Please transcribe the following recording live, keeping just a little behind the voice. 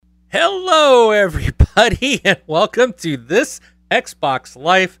Hello, everybody, and welcome to this Xbox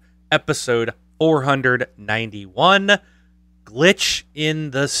Life episode 491, Glitch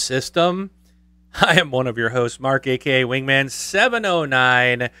in the System. I am one of your hosts, Mark, aka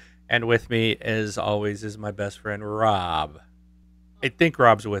Wingman709, and with me, as always, is my best friend, Rob. I think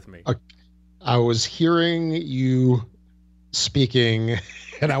Rob's with me. I was hearing you speaking,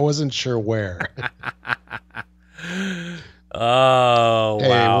 and I wasn't sure where. Oh, hey,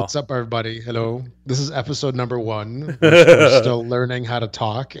 wow. what's up, everybody? Hello. This is episode number 1. We're still learning how to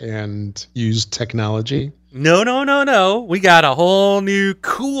talk and use technology. No. We got a whole new,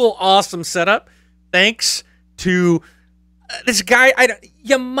 cool, awesome setup. Thanks to this guy.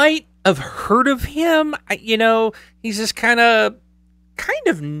 You might have heard of him. He's this kind of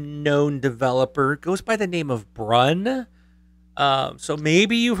known developer. Goes by the name of Brun. So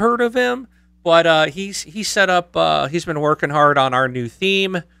maybe you've heard of him. But he's set up. He's been working hard on our new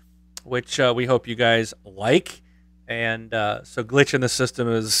theme, which we hope you guys like. And so Glitch in the System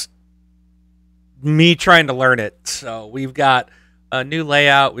is me trying to learn it. So we've got a new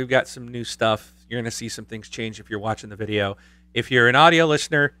layout. We've got some new stuff. You're going to see some things change if you're watching the video. If you're an audio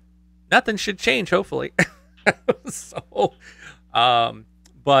listener, nothing should change, hopefully. Yeah,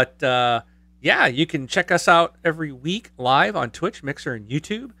 you can check us out every week live on Twitch, Mixer, and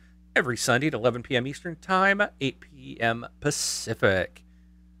YouTube. Every Sunday at 11 p.m. Eastern Time, 8 p.m. Pacific.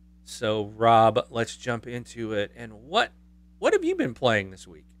 So, Rob, let's jump into it. And what have you been playing this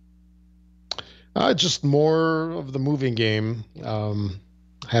week? Just more of the moving game.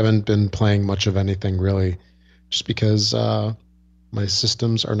 Haven't been playing much of anything, really, just because my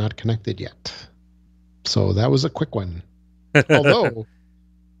systems are not connected yet. So that was a quick one. Although,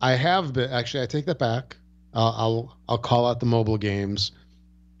 I have been... Actually, I take that back. I'll call out the mobile games.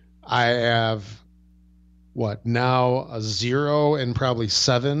 I have now a 0 and probably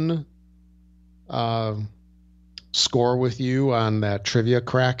 7 score with you on that trivia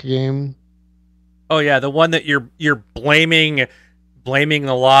crack game. Oh yeah, the one that you're blaming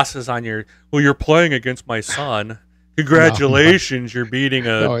the losses on you're playing against my son. Congratulations, You're beating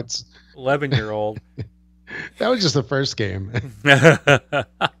a 11-year-old. That was just the first game. Then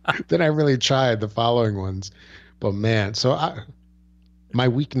I really tried the following ones. But man, my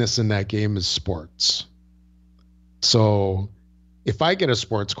weakness in that game is sports. So if I get a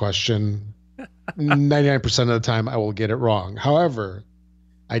sports question, 99% of the time I will get it wrong. However,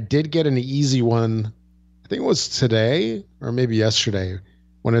 I did get an easy one. I think it was today or maybe yesterday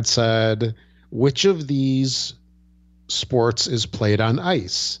when it said, which of these sports is played on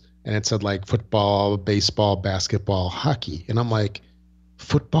ice? And it said like football, baseball, basketball, hockey. And I'm like,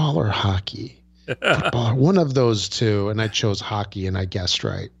 football or hockey? Football, one of those two, and I chose hockey, and I guessed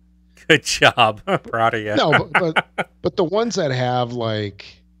right. Good job. I'm proud of you. No, but the ones that have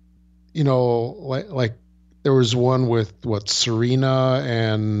like there was one with Serena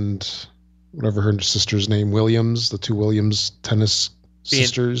and whatever her sister's name, Williams, the two Williams tennis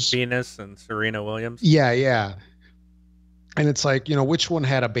sisters, Venus and Serena Williams. Yeah. And it's like, which one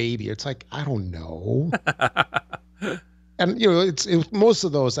had a baby? It's like, I don't know. And it's most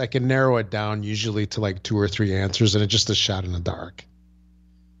of those I can narrow it down usually to like 2 or 3 answers, and it's just a shot in the dark.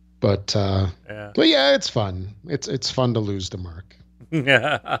 But yeah, it's fun. It's fun to lose to Mark.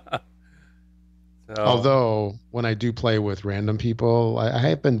 Yeah. Although when I do play with random people, I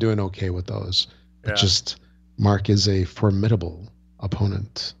have been doing okay with those. But just Mark is a formidable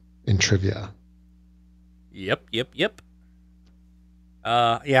opponent in trivia. Yep.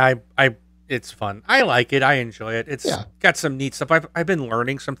 It's fun. I like it. I enjoy it. It's got some neat stuff. I've been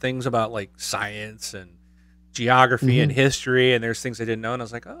learning some things about like science and geography and history, and there's things I didn't know, and I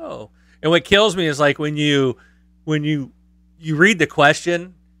was like, oh. And what kills me is like when you read the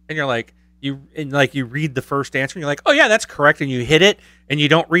question and you're like you read the first answer and you're like, oh yeah, that's correct, and you hit it and you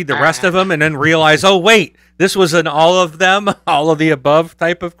don't read the rest of them and then realize, oh wait, this was an all of them, all of the above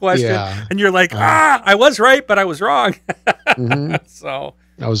type of question, and you're like, I was right, but I was wrong. So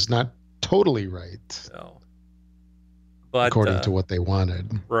I was not totally right. But according to what they wanted.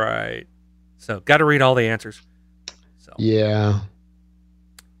 Right. So got to read all the answers. So yeah.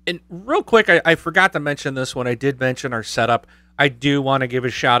 And real quick, I forgot to mention this when I did mention our setup. I do want to give a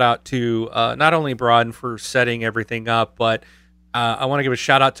shout out to not only Broad for setting everything up, but I want to give a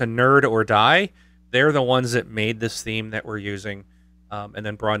shout out to Nerd or Die. They're the ones that made this theme that we're using. And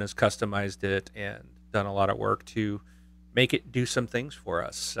then Broad has customized it and done a lot of work to make it do some things for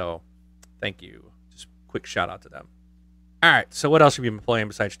us. So thank you. Just quick shout out to them. All right. So what else have you been playing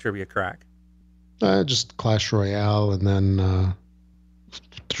besides Trivia Crack? Just Clash Royale, and then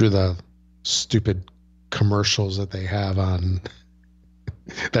through the stupid commercials that they have on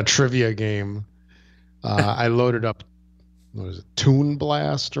that trivia game. I loaded up, what is it, Toon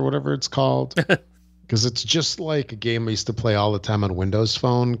Blast or whatever it's called, because it's just like a game I used to play all the time on Windows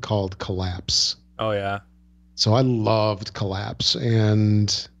Phone called Collapse. Oh yeah. So I loved Collapse,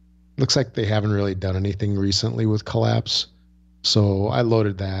 and looks like they haven't really done anything recently with Collapse. So I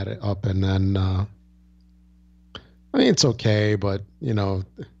loaded that up, and then I mean it's okay, but I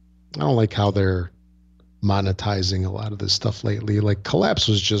don't like how they're monetizing a lot of this stuff lately. Like Collapse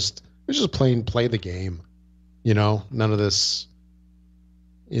was just plain play the game. None of this,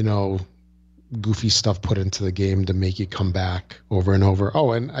 you know, goofy stuff put into the game to make you come back over and over.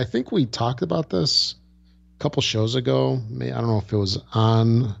 Oh, and I think we talked about this a couple shows ago. I don't know if it was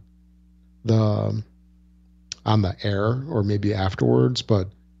the on the air or maybe afterwards, but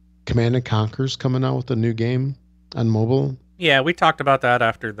Command and Conquer's coming out with a new game on mobile. Yeah, we talked about that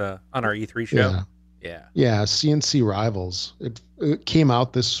on our E3 show. Yeah. Yeah. Yeah, CNC Rivals. It came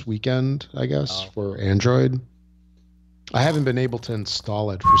out this weekend, I guess, for Android. I haven't been able to install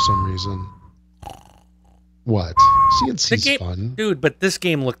it for some reason. What? CNC's fun. Dude, but this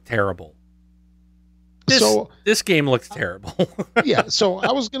game looked terrible. This game looks terrible. Yeah, so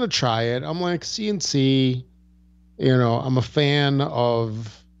I was going to try it. I'm like, CNC, I'm a fan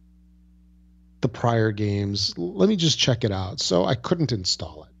of the prior games. Let me just check it out. So I couldn't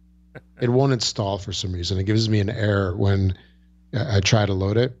install it. It won't install for some reason. It gives me an error when I try to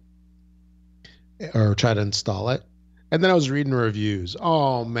load it or try to install it. And then I was reading reviews.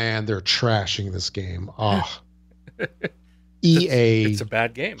 Oh, man, they're trashing this game. Oh, EA. It's a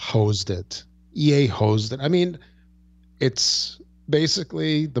bad game. Hosed it. EA hosed it. I mean, it's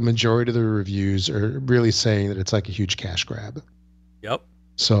basically the majority of the reviews are really saying that it's like a huge cash grab. Yep.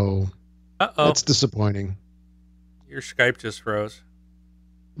 So that's disappointing. Your Skype just froze.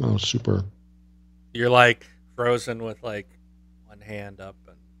 Oh, super. You're like frozen with like one hand up.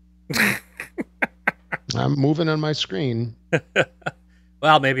 And I'm moving on my screen.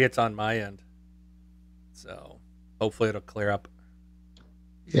 Well, maybe it's on my end. So hopefully it'll clear up.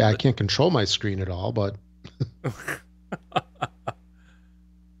 Yeah, I can't control my screen at all, but.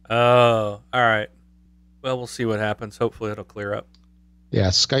 Oh, all right. Well, we'll see what happens. Hopefully it'll clear up. Yeah,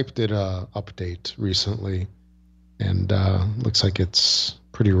 Skype did a update recently, and looks like it's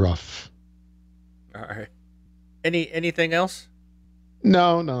pretty rough. All right. Anything else?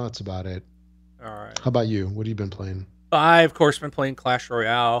 No, that's about it. All right. How about you? What have you been playing? I've, of course, been playing Clash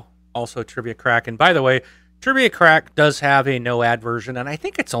Royale, also Trivia Crack. And by the way, Trivia Crack does have a no-ad version, and I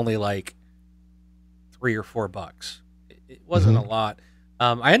think it's only like $3 or $4. It wasn't a lot.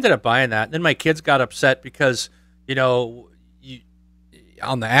 I ended up buying that. And then my kids got upset because, on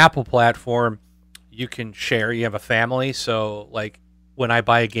the Apple platform, you can share. You have a family, so like when I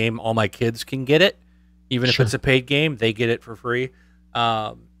buy a game, all my kids can get it, even if it's a paid game. They get it for free.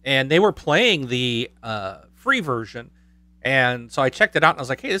 And they were playing the free version, and so I checked it out and I was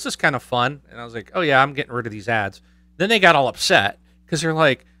like, "Hey, this is kind of fun." And I was like, "Oh yeah, I'm getting rid of these ads." Then they got all upset because they're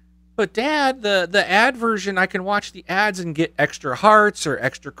like, "But Dad, the ad version, I can watch the ads and get extra hearts or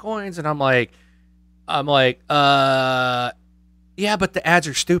extra coins." And I'm like, yeah, but the ads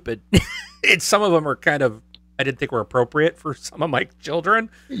are stupid. And some of them are kind of, I didn't think were appropriate for some of my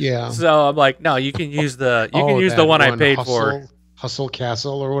children. Yeah. So I'm like, no, you can use the the one I paid for. Hustle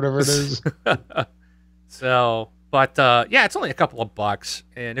Castle or whatever it is. So, but yeah, it's only a couple of bucks.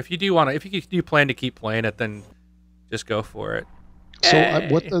 And if you do plan to keep playing it, then just go for it.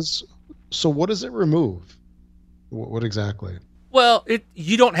 So what does it remove? What exactly? Well,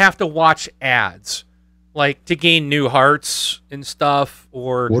 you don't have to watch ads, like to gain new hearts and stuff,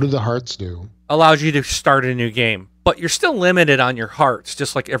 or what do the hearts do? Allows you to start a new game, but you're still limited on your hearts,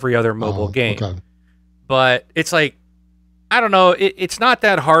 just like every other mobile game. Okay. But it's like, I don't know, it's not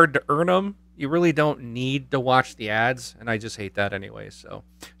that hard to earn them. You really don't need to watch the ads, and I just hate that anyway. So,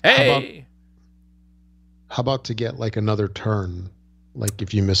 hey, how about to get like another turn, like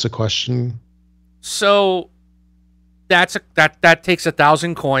if you miss a question? So that takes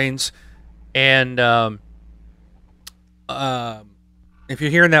 1,000 coins, and if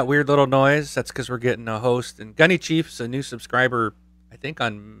you're hearing that weird little noise, that's because we're getting a host. And Gunny Chief's a new subscriber, I think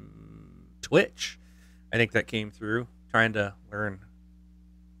on Twitch. I think that came through, trying to learn.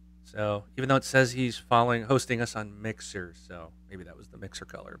 So even though it says he's hosting us on Mixer, so maybe that was the Mixer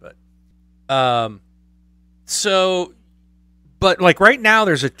color, but but like right now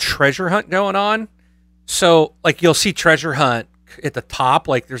there's a treasure hunt going on. So like you'll see treasure hunt at the top,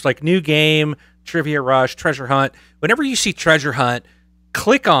 like there's like new game, trivia rush, treasure hunt. Whenever you see treasure hunt,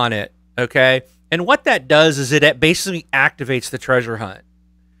 click on it, okay? And what that does is it basically activates the treasure hunt.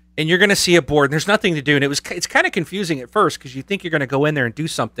 and you're going to see a board, and there's nothing to do, and it's kind of confusing at first because you think you're going to go in there and do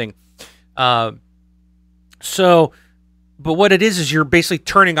something. But what it is you're basically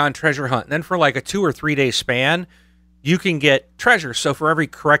turning on treasure hunt, and then for like a 2 or 3 day span, you can get treasure. So for every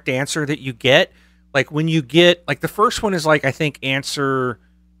correct answer that you get, like when you get, like the first one is like, I think answer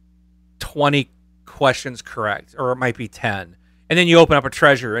 20 questions correct, or it might be 10. And then you open up a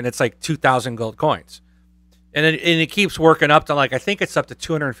treasure and it's like 2,000 gold coins. And it keeps working up to like, I think it's up to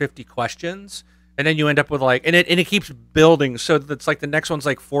 250 questions. And then you end up with like, and it keeps building. So it's like the next one's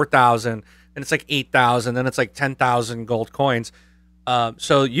like 4,000, and it's like 8,000, then it's like 10,000 gold coins.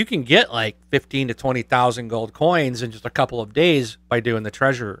 So you can get like 15 to 20,000 gold coins in just a couple of days by doing the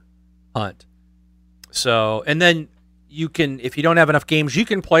treasure hunt. So, and then you can, if you don't have enough games, you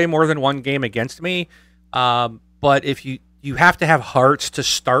can play more than one game against me. But if you have to have hearts to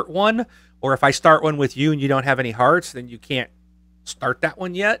start one, or if I start one with you and you don't have any hearts, then you can't start that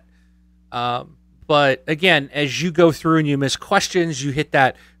one yet. But again, as you go through and you miss questions, you get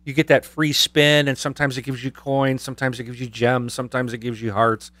that free spin, and sometimes it gives you coins, sometimes it gives you gems, sometimes it gives you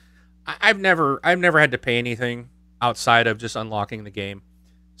hearts. I've never had to pay anything outside of just unlocking the game.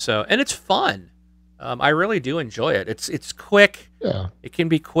 So, and it's fun. I really do enjoy it. It's quick. Yeah. It can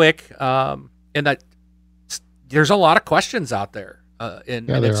be quick. And that there's a lot of questions out there. And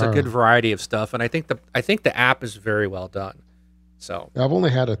it's a good variety of stuff. And I think the app is very well done. So I've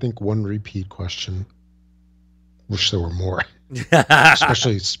only had, I think, one repeat question. Wish there were more,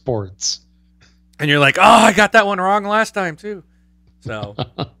 especially sports. And you're like, oh, I got that one wrong last time too. So,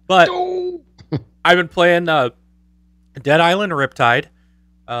 but I've been playing Dead Island Riptide.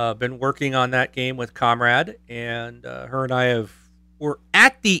 Been working on that game with Comrade, and her and I we're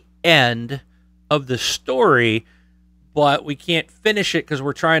at the end of the story, but we can't finish it because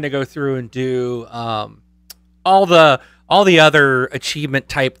we're trying to go through and do all the other achievement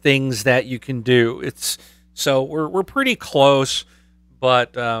type things that you can do. So we're pretty close,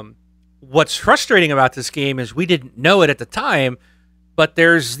 but what's frustrating about this game is we didn't know it at the time, but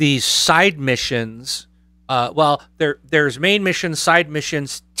there's these side missions. There's main missions, side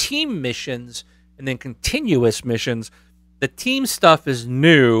missions, team missions, and then continuous missions. The team stuff is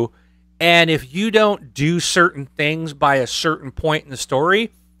new, and if you don't do certain things by a certain point in the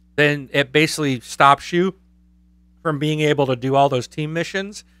story, then it basically stops you from being able to do all those team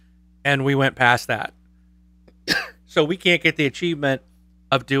missions, and we went past that. So we can't get the achievement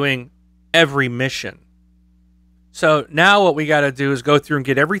of doing every mission. So now what we got to do is go through and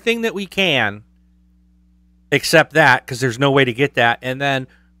get everything that we can, except that, because there's no way to get that. And then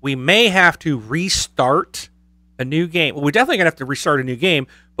we may have to restart a new game. Well, we're definitely going to have to restart a new game,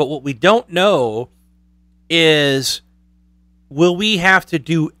 but what we don't know is, will we have to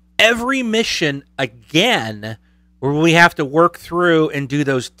do every mission again, or will we have to work through and do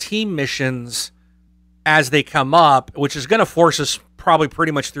those team missions as they come up, which is going to force us probably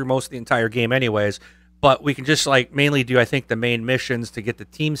pretty much through most of the entire game anyways. But we can just like mainly do, I think, the main missions to get the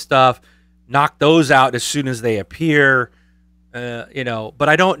team stuff, knock those out as soon as they appear, but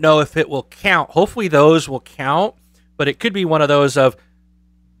I don't know if it will count. Hopefully those will count, but it could be one of those of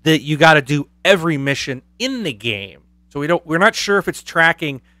that you got to do every mission in the game. So we're not sure if it's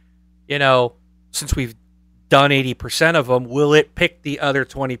tracking, since we've done 80% of them, will it pick the other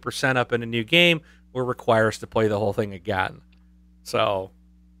 20% up in a new game or require us to play the whole thing again? So,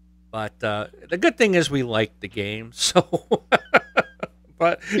 but the good thing is we like the game, so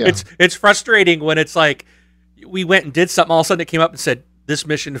but yeah. It's frustrating when it's like we went and did something, all of a sudden it came up and said this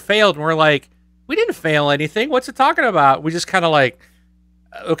mission failed, and we're like, we didn't fail anything. What's it talking about? We just kind of like,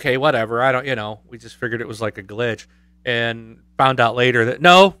 okay, whatever. I don't, we just figured it was like a glitch, and found out later that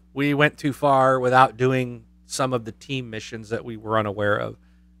no, we went too far without doing some of the team missions that we were unaware of.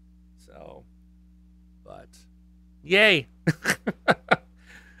 So, but yay.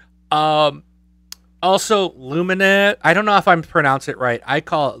 Also, Lumina. I don't know if I'm pronouncing it right. I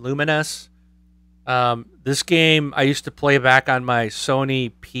call it Luminous. This game I used to play back on my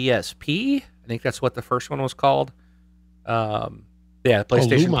Sony PSP. I think that's what the first one was called.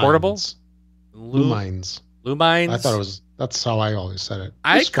 PlayStation Portable. Lumines. Lumines. I thought it was. That's how I always said it.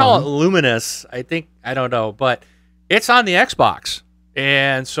 I call it Luminous. I don't know, but it's on the Xbox,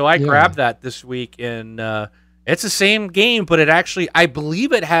 and so I grabbed that this week, and it's the same game, but I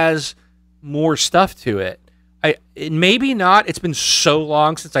believe it has more stuff to it. Maybe not. It's been so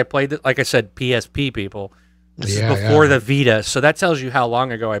long since I played it. Like I said, PSP people. This is before the Vita, so that tells you how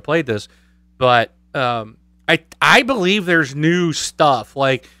long ago I played this. But I believe there's new stuff.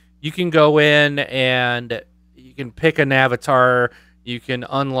 Like you can go in and you can pick an avatar. You can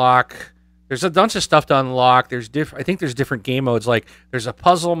unlock. There's a bunch of stuff to unlock. I think there's different game modes. Like there's a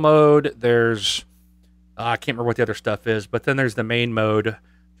puzzle mode. There's I can't remember what the other stuff is, but then there's the main mode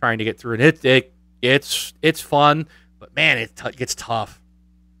trying to get through it. It's fun, but man, it gets tough.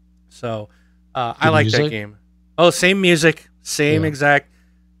 So I like that game. Oh, same music, same exact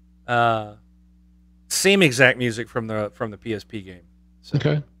music from the PSP game. So,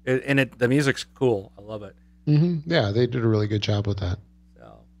 okay. The music's cool. I love it. Mm-hmm. Yeah, they did a really good job with that.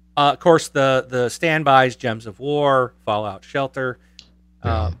 So, of course, the standbys, Gems of War, Fallout Shelter.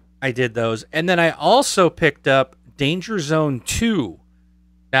 I did those, and then I also picked up Danger Zone 2.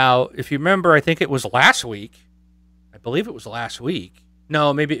 Now, if you remember, I think it was last week. I believe it was last week.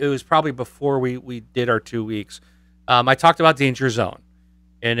 No, maybe it was probably before we did our 2 weeks. I talked about Danger Zone,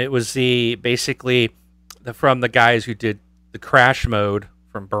 and it was from the guys who did the Crash mode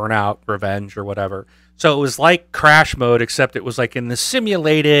from Burnout, Revenge, or whatever. So it was like Crash mode, except it was like in the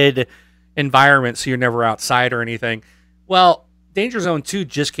simulated environment, so you're never outside or anything. Well, Danger Zone 2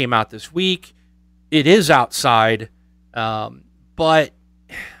 just came out this week. It is outside, but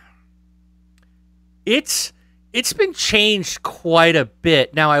it's been changed quite a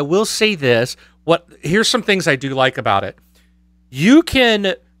bit. Now, I will say this. Here's some things I do like about it. You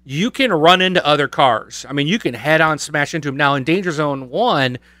can run into other cars. I mean, you can head on smash into them. Now, in Danger Zone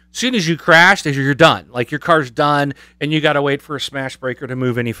 1, as soon as you crash, you're done. Like, your car's done, and you got to wait for a smash breaker to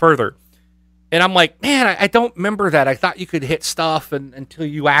move any further. And I'm like, man, I don't remember that. I thought you could hit stuff until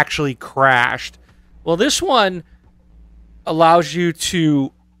you actually crashed. Well, this one allows you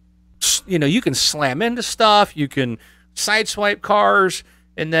to, you can slam into stuff. You can sideswipe cars,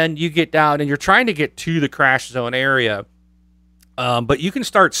 and then you get down, and you're trying to get to the crash zone area. But you can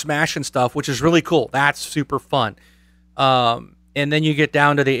start smashing stuff, which is really cool. That's super fun. And then you get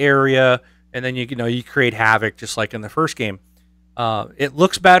down to the area, and then you create havoc just like in the first game. It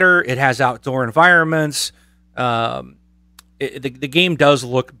looks better. It has outdoor environments. The game does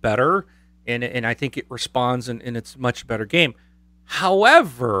look better, and I think it responds, and it's a much better game.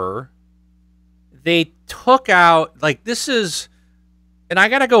 However, they took out, and I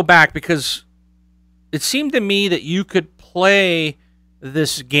got to go back because it seemed to me that you could play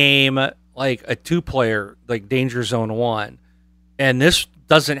this game like a 2-player, like Danger Zone 1, and this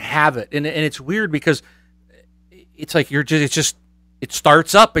doesn't have it. And it's weird because it's like it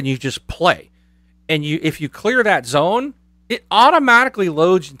starts up and you just play. And if you clear that zone, it automatically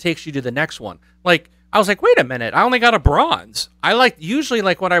loads and takes you to the next one. Like, I was like, wait a minute, I only got a bronze. Usually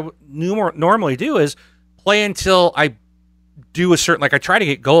what I normally do is play until I do a certain, I try to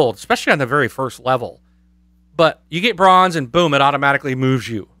get gold, especially on the very first level. But you get bronze and boom, it automatically moves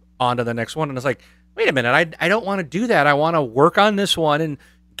you on to the next one. And it's like, wait a minute, I don't want to do that. I want to work on this one and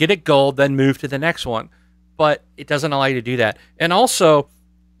get it gold, then move to the next one. But it doesn't allow you to do that. And also,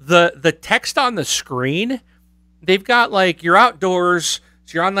 the text on the screen, they've got you're outdoors,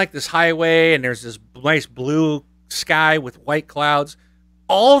 so you're on this highway, and there's this nice blue sky with white clouds.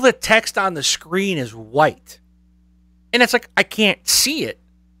 All the text on the screen is white. And it's I can't see it.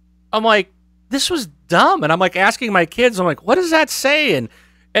 I'm like, this was dumb. And I'm asking my kids, I'm like, what does that say? And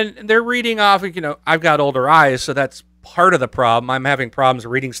they're reading off, I've got older eyes, so that's part of the problem. I'm having problems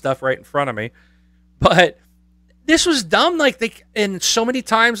reading stuff right in front of me. But this was dumb. And so many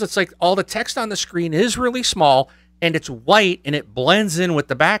times it's all the text on the screen is really small and it's white and it blends in with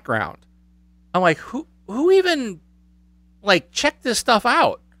the background. I'm like, who even checked this stuff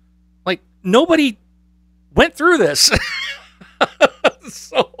out? Nobody went through this.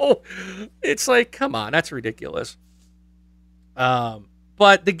 So it's come on, that's ridiculous.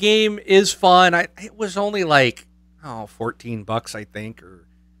 But the game is fun. It was only $14, I think, or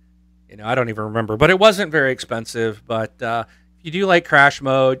I don't even remember, but it wasn't very expensive. But if you do like Crash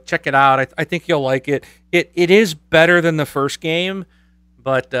mode, check it out. I think you'll like it. It is better than the first game,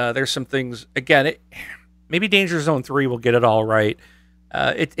 but there's some things. Again, maybe Danger Zone 3 will get it all right.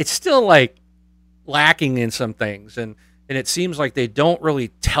 It's still lacking in some things, and it seems like they don't really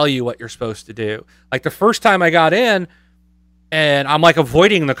tell you what you're supposed to do. The first time I got in, and I'm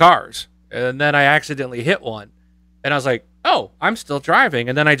avoiding the cars, and then I accidentally hit one, and I was like, oh, I'm still driving,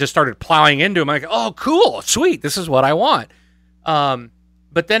 and then I just started plowing into them. I'm like, oh, cool, sweet, this is what I want.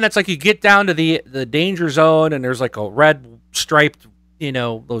 But then it's you get down to the danger zone, and there's a red striped,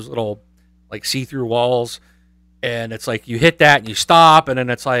 those little see-through walls, and it's you hit that and you stop, and then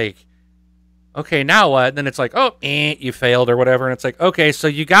it's okay, now what? And then it's you failed or whatever. And it's okay, so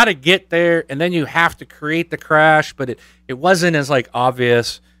you got to get there, and then you have to create the crash, but it wasn't as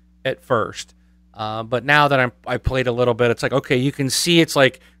obvious at first. But now that I played a little bit, it's okay, you can see it's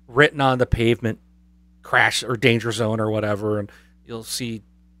written on the pavement, crash or danger zone or whatever, and you'll see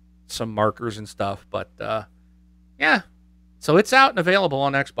some markers and stuff. But yeah, so it's out and available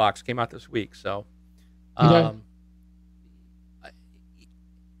on Xbox. Came out this week. So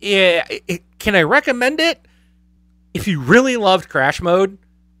yeah, can I recommend it? If you really loved Crash Mode,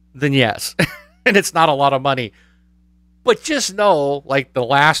 then yes. And it's not a lot of money. But just know, like the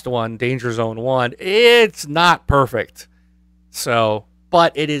last one, Danger Zone 1, it's not perfect. So,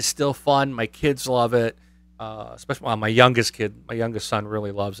 but it is still fun. My kids love it. Especially my youngest son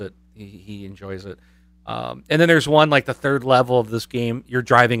really loves it. He enjoys it. And then there's one, like the third level of this game, you're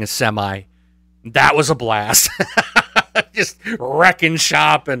driving a semi. That was a blast. Just wrecking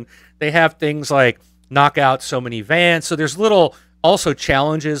shop. And they have things like knock out so many vans. So there's little also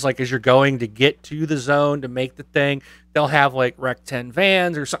challenges, like as you're going to get to the zone to make the thing, they'll have like wreck 10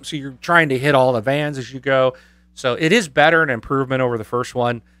 vans or something. So you're trying to hit all the vans as you go. So it is better, an improvement over the first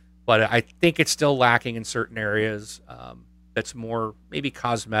one, but I think it's still lacking in certain areas. That's more maybe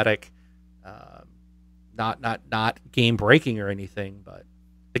cosmetic, not game breaking or anything. But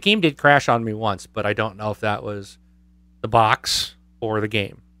the game did crash on me once, but I don't know if that was the box or the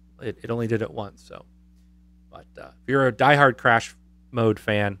game. It only did it once. So, but if you're a diehard Crash Mode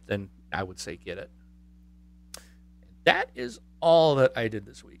fan, then I would say get it. That is all that I did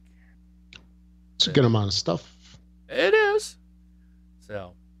this week. It's a good amount of stuff. It is.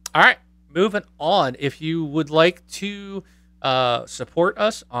 So, all right, moving on. If you would like to support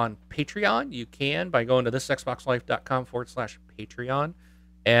us on Patreon, you can by going to thisxboxlife.com/Patreon.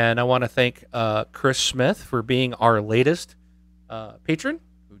 And I want to thank Chris Smith for being our latest patron,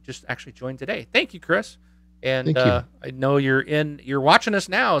 who just actually joined today. Thank you, Chris. And Thank you. I know you're watching us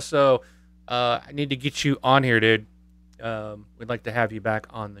now, so I need to get you on here, dude. We'd like to have you back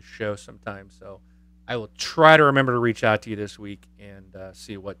on the show sometime. So I will try to remember to reach out to you this week and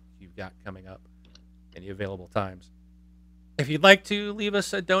see what you've got coming up, any available times. If you'd like to leave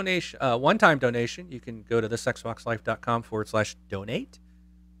us a donation, one-time donation, you can go to thisxboxlife.com/donate.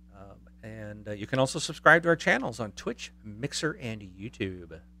 And you can also subscribe to our channels on Twitch, Mixer, and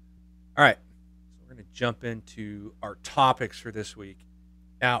YouTube. All right. So we're going to jump into our topics for this week.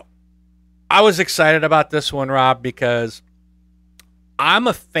 Now, I was excited about this one, Rob, because I'm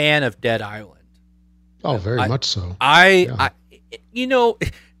a fan of Dead Island. Oh, very much so. You know,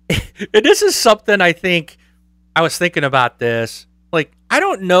 and this is something I think I was thinking about this. Like, I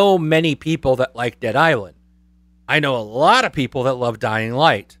don't know many people that like Dead Island. I know a lot of people that love Dying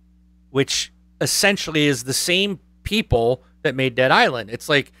Light, which essentially is the same people that made Dead Island. It's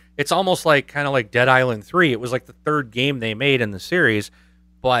almost like kind of like Dead Island 3. It was like the third game they made in the series,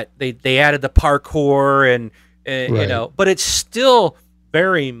 but they added the parkour and right. You know, but it's still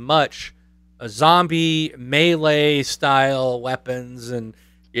very much a zombie melee style weapons, and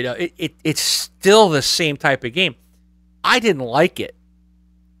you know, it's still the same type of game. I didn't like it.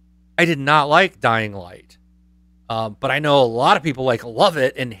 I did not like Dying Light. But I know a lot of people love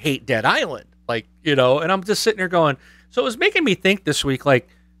it and hate Dead Island, you know, and I'm just sitting there going, so it was making me think this week,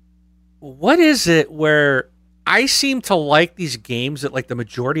 what is it where I seem to like these games that the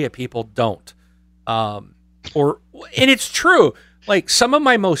majority of people don't? And it's true. Some of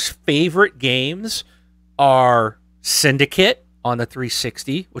my most favorite games are Syndicate on the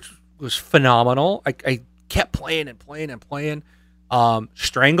 360, which was phenomenal. I kept playing and playing and playing.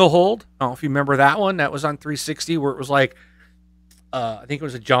 Stranglehold. I don't know if you remember that one. That was on 360, where it was I think it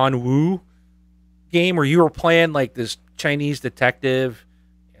was a John Woo game where you were playing this Chinese detective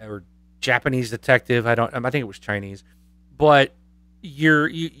or Japanese detective. I think it was Chinese, but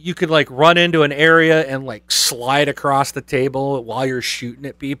you could run into an area and slide across the table while you're shooting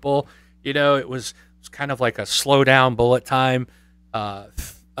at people. You know, it was kind of like a slow down bullet time,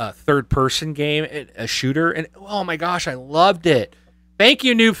 third person game, a shooter, and oh my gosh, I loved it. Thank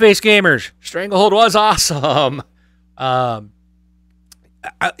you, New Face Gamers. Stranglehold was awesome. And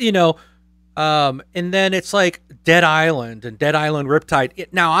then it's Dead Island and Dead Island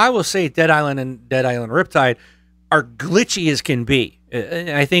Riptide. Now, I will say Dead Island and Dead Island Riptide are glitchy as can be. And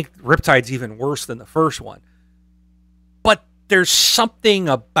I think Riptide's even worse than the first one. But there's something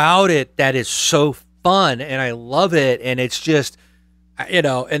about it that is so fun, and I love it, and it's just, you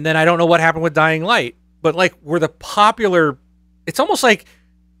know, and then I don't know what happened with Dying Light, but we're the popular... It's almost like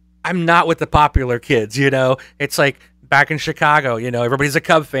I'm not with the popular kids, you know? It's back in Chicago, you know, everybody's a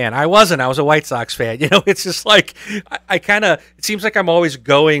Cub fan. I wasn't. I was a White Sox fan. You know, it's just I kind of, it seems like I'm always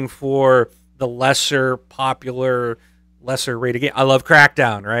going for the lesser popular, lesser rated game. I love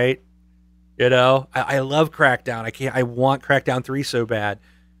Crackdown, right? You know, I love Crackdown. I want Crackdown 3 so bad.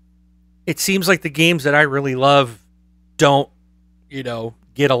 It seems like the games that I really love don't, you know,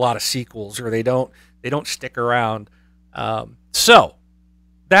 get a lot of sequels, or they don't stick around. So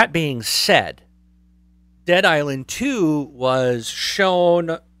that being said, Dead Island 2 was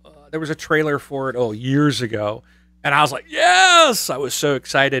shown. There was a trailer for it, years ago. And I was like, yes! I was so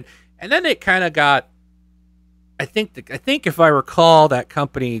excited. And then it kind of got. I think if I recall, that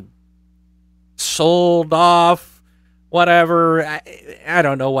company sold off, whatever. I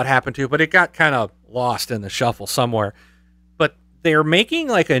don't know what happened to it, but it got kind of lost in the shuffle somewhere. But they're making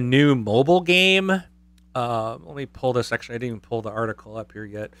like a new mobile game. Let me pull this. Actually, I didn't even pull the article up here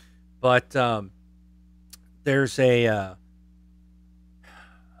yet. But there's a.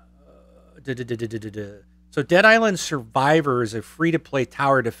 So Dead Island Survivor is a free-to-play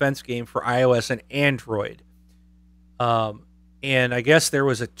tower defense game for iOS and Android. And I guess there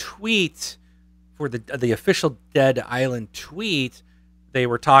was a tweet for the official Dead Island tweet. They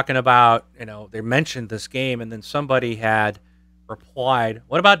were talking about, they mentioned this game, and then somebody had replied,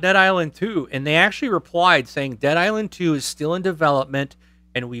 what about Dead Island 2? And they actually replied saying Dead Island 2 is still in development,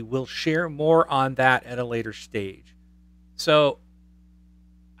 and we will share more on that at a later stage. So,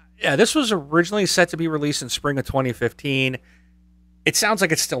 yeah, this was originally set to be released in spring of 2015. It sounds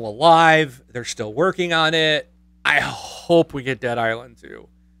like it's still alive. They're still working on it. I hope we get Dead Island 2.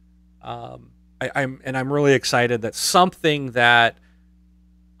 I'm really excited that something that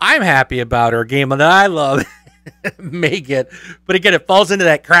I'm happy about, or a game that I love, may get. But again, it falls into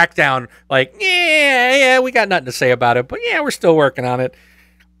that crackdown. Like, yeah, we got nothing to say about it, but yeah, we're still working on it.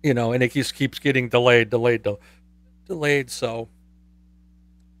 And it just keeps getting delayed. So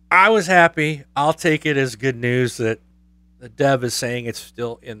I was happy. I'll take it as good news that the dev is saying it's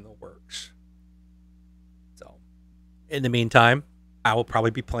still in the works. So, in the meantime, I will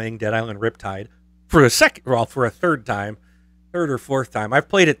probably be playing Dead Island Riptide for a third or fourth time. I've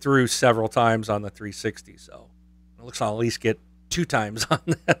played it through several times on the 360, so it looks like I'll at least get 2 times on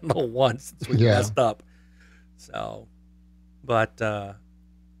the one since we messed up. So, but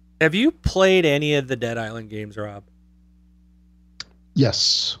have you played any of the Dead Island games, Rob?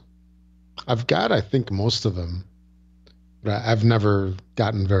 Yes. I've got, I think, most of them, but I've never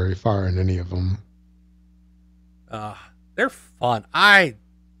gotten very far in any of them. They're fun. I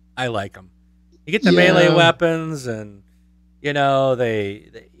like them. You get the melee weapons, and I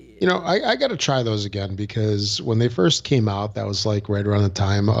got to try those again, because when they first came out, that was like right around the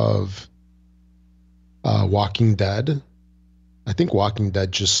time of Walking Dead. I think Walking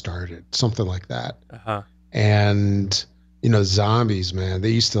Dead just started, something like that. Uh-huh. And zombies, man, they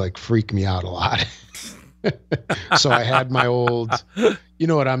used to like freak me out a lot. So I had my old, you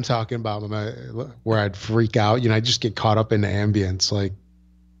know what I'm talking about, where I'd freak out. I just get caught up in the ambience,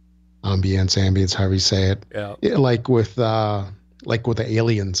 however you say it. Yeah. Like with the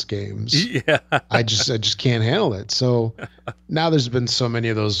Aliens games. Yeah. I just can't handle it. So now there's been so many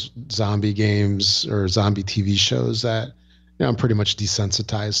of those zombie games or zombie TV shows that I'm pretty much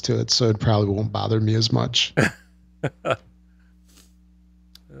desensitized to it. So it probably won't bother me as much.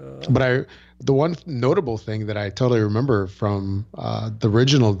 But the one notable thing that I totally remember from the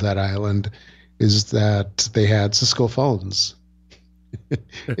original Dead Island is that they had Cisco phones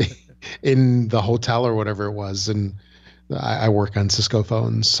in the hotel or whatever it was. And I work on Cisco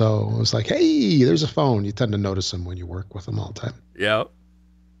phones. So it was like, hey, there's a phone. You tend to notice them when you work with them all the time. Yeah.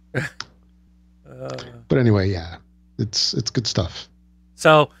 But anyway, yeah, it's good stuff.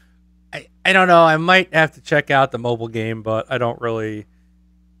 So I don't know. I might have to check out the mobile game, but I don't really...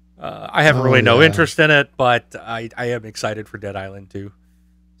 I have really no interest in it, but I am excited for Dead Island 2.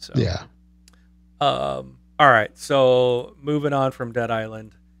 So yeah. All right. So moving on from Dead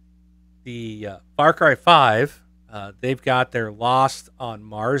Island, the Far Cry 5, they've got their Lost on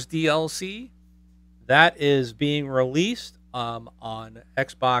Mars DLC. That is being released on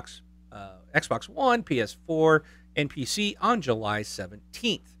Xbox One, PS4, and PC on July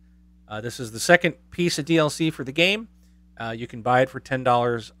 17th. This is the second piece of DLC for the game. You can buy it for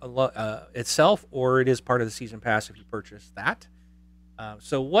 $10 itself, or it is part of the season pass if you purchase that.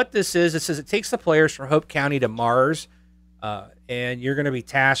 So what this is, it says it takes the players from Hope County to Mars, and you're going to be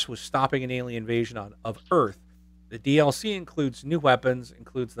tasked with stopping an alien invasion of Earth. The DLC includes new weapons,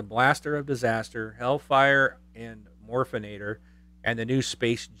 includes the Blaster of Disaster, Hellfire, and Morphinator, and the new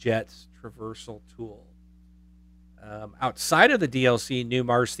Space Jet's traversal tool. Outside of the DLC, new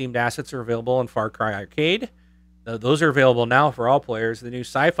Mars-themed assets are available in Far Cry Arcade. Those are available now for all players. The new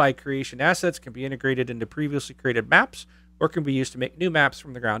sci-fi creation assets can be integrated into previously created maps or can be used to make new maps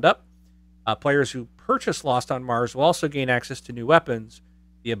from the ground up. Players who purchase Lost on Mars will also gain access to new weapons: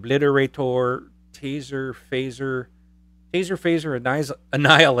 the Obliterator, Taser Phaser,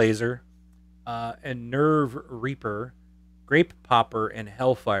 Annihilator, and Nerve Reaper, Grape Popper, and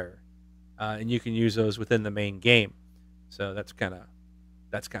Hellfire. And you can use those within the main game. So that's kind of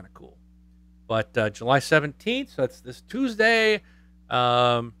that's kind of cool. But July 17th, so that's this Tuesday.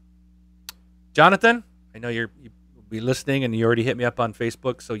 Um, Jonathan, I know you'll be listening, and you already hit me up on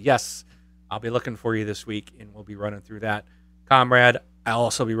Facebook. So yes, I'll be looking for you this week, and we'll be running through that. Comrade, I'll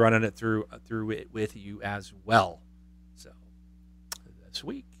also be running it through it with you as well. So this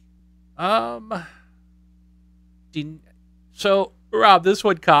week, so Rob, this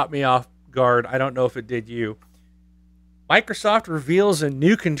one caught me off guard. I don't know if it did you. Microsoft reveals a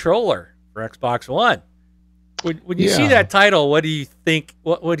new controller for Xbox One. When you see that title, what do you think?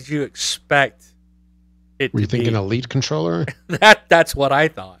 What did you expect it to be? Were you thinking Elite controller? That's what I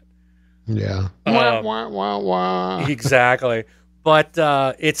thought. Yeah. Wah. Exactly. But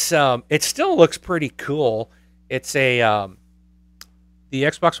it still looks pretty cool. It's the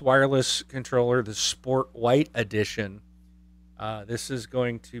Xbox wireless controller, the Sport White Edition. This is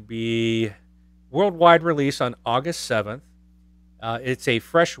going to be worldwide release on August 7th. It's a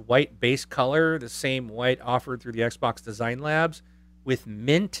fresh white base color, the same white offered through the Xbox Design Labs, with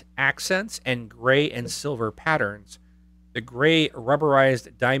mint accents and gray and silver patterns. The gray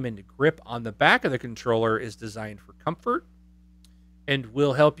rubberized diamond grip on the back of the controller is designed for comfort and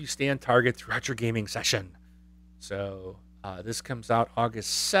will help you stay on target throughout your gaming session. So this comes out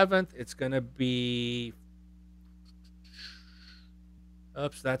August 7th. It's going to be...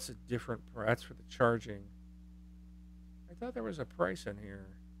 Oops, that's a different... That's for the charging. I thought there was a price in here.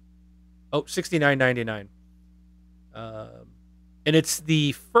 Oh, $69.99. And it's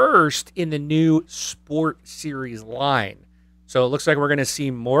the first in the new Sport Series line. So it looks like we're going to see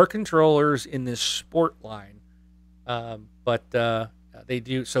more controllers in this Sport line. But they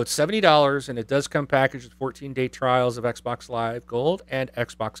do. So it's $70, and it does come packaged with 14-day trials of Xbox Live Gold and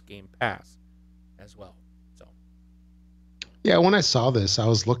Xbox Game Pass as well. So. Yeah, when I saw this, I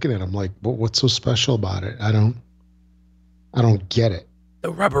was looking at it. I'm like, what's so special about it? I don't get it.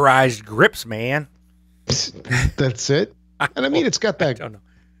 The rubberized grips, man. That's it. And I mean, it's got that. I don't know.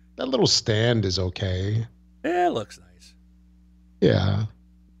 That little stand is okay. Yeah, it looks nice. Yeah.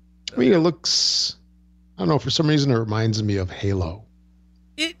 I mean, it looks. I don't know. For some reason, it reminds me of Halo.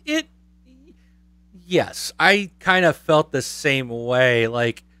 Yes, I kind of felt the same way,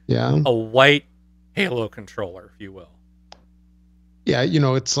 like a white Halo controller, if you will. Yeah,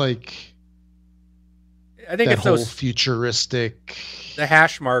 it's like. I think that it's whole those futuristic. The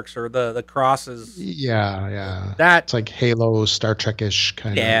hash marks or the crosses. Yeah. That it's like Halo, Star Trek-ish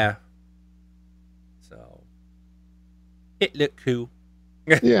kind of. Yeah. So it looked cool.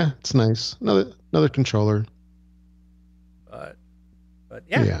 Yeah, it's nice. Another controller. But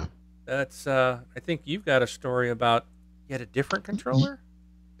yeah. That's I think you've got a story about yet a different controller.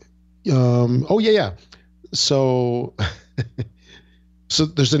 Oh yeah. So So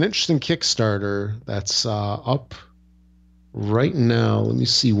there's an interesting Kickstarter that's up right now. Let me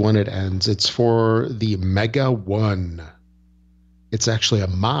see when it ends. It's for the Mega One. It's actually a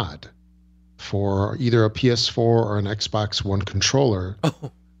mod for either a PS4 or an Xbox One controller.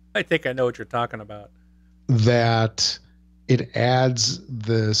 Oh, I think I know what you're talking about. That it adds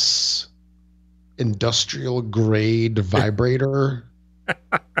this industrial grade vibrator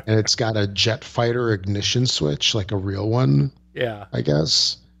and it's got a jet fighter ignition switch, like a real one. Yeah, I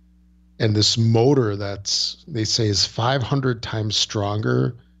guess. And this motor they say is 500 times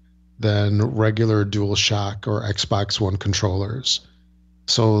stronger than regular DualShock or Xbox One controllers.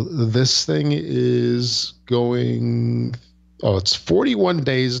 So this thing is going, it's 41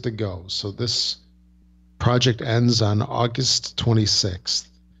 days to go. So this project ends on August 26th,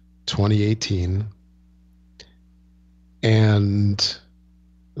 2018. And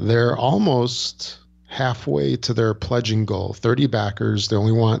they're almost halfway to their pledging goal. 30 backers. They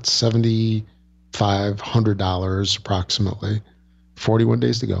only want $7,500 approximately. 41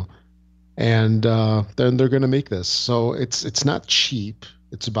 days to go. And then they're going to make this. So it's not cheap.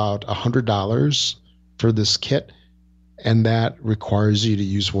 It's about $100 for this kit. And that requires you to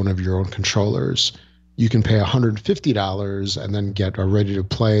use one of your own controllers. You can pay $150 and then get a ready to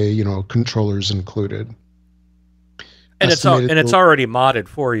play, controllers included. And it's already modded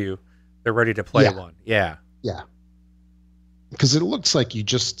for you. They're ready to play one. Yeah. Yeah. Because it looks like you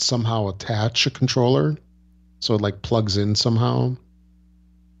just somehow attach a controller. So it like plugs in somehow.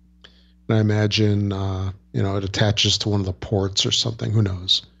 And I imagine, it attaches to one of the ports or something. Who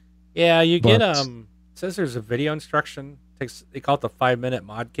knows? Yeah, get, it says there's a video instruction. They call it the 5-minute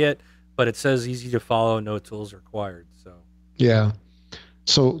mod kit, but it says easy to follow, no tools required. So. Yeah.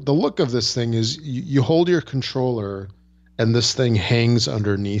 So the look of this thing is you hold your controller and this thing hangs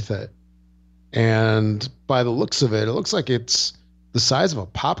underneath it. And by the looks of it, it looks like it's the size of a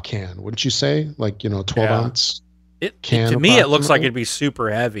pop can, wouldn't you say? Like, 12 ounce. To me, it looks like it'd be super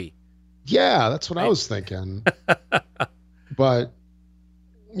heavy. Yeah, that's what I was thinking. But,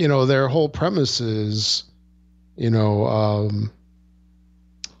 their whole premise is, how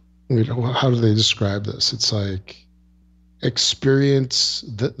do they describe this? It's like experience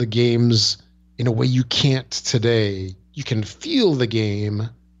the games in a way you can't today. You can feel the game,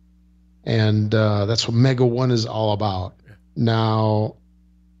 and that's what Mega 1 is all about. Now,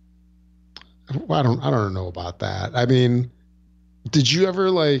 I don't know about that. I mean, did you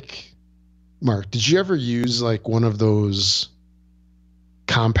ever Mark, did you ever use one of those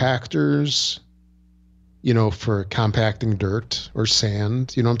compactors, for compacting dirt or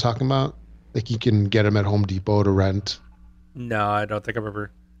sand? You know what I'm talking about? Like you can get them at Home Depot to rent. No, I don't think I've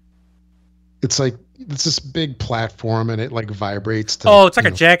ever. It's this big platform and it vibrates to. Oh, it's like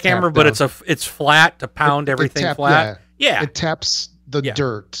a jackhammer, but it's flat to pound everything flat. Yeah. It taps the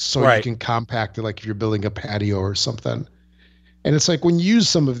dirt so you can compact it, like if you're building a patio or something. And it's like when you use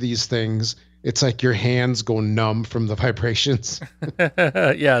some of these things, it's like your hands go numb from the vibrations.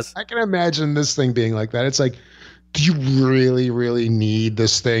 Yes. I can imagine this thing being like that. It's like, do you really, really need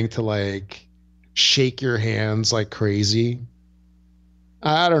this thing to shake your hands like crazy?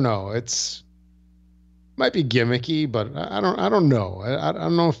 I don't know. Might be gimmicky, but I don't know. I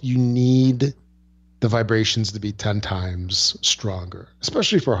don't know if you need the vibrations to be 10 times stronger,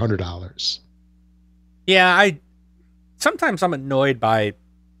 especially for $100. Yeah, sometimes I'm annoyed by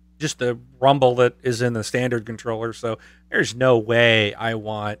just the rumble that is in the standard controller, so there's no way I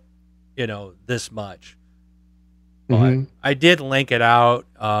want, this much. But I did link it out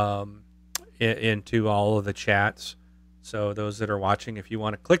into all of the chats. So those that are watching, if you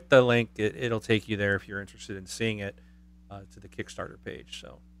want to click the link, it'll take you there if you're interested in seeing it to the Kickstarter page.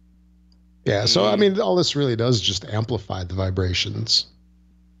 So yeah, so I mean, all this really does just amplify the vibrations.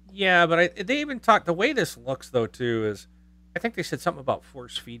 Yeah, but they even talked, the way this looks though too is, I think they said something about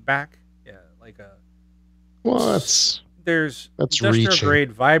force feedback. Yeah, that's industrial reaching.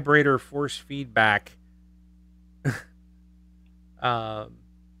 grade vibrator force feedback. I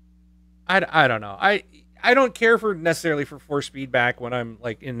don't know. I don't care necessarily for force feedback when I'm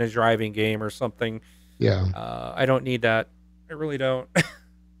in a driving game or something. Yeah. I don't need that. I really don't.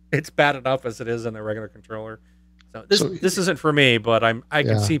 It's bad enough as it is in the regular controller. So this isn't for me, but I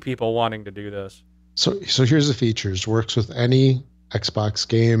can see people wanting to do this. So here's the features. Works with any Xbox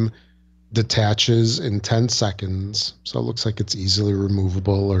game, detaches in 10 seconds. So it looks like it's easily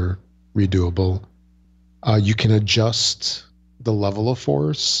removable or redoable. You can adjust the level of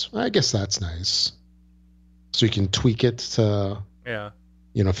force. I guess that's nice. So you can tweak it to,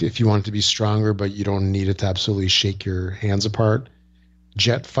 if you want it to be stronger, but you don't need it to absolutely shake your hands apart.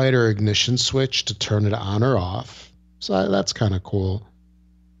 Jet fighter ignition switch to turn it on or off. So that's kind of cool.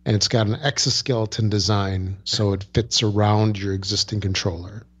 And it's got an exoskeleton design, so it fits around your existing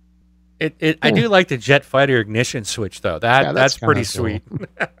controller. I do like the jet fighter ignition switch though. That's pretty sweet.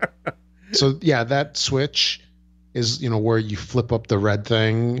 So that switch is where you flip up the red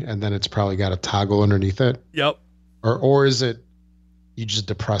thing, and then it's probably got a toggle underneath it. Yep. Or is it you just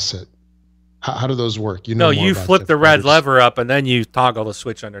depress it? How do those work? You flip the red lever up, and then you toggle the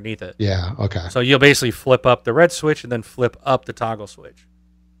switch underneath it. Yeah. Okay. So you'll basically flip up the red switch and then flip up the toggle switch.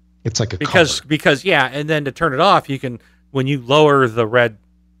 It's like a because and then to turn it off, you can, when you lower the red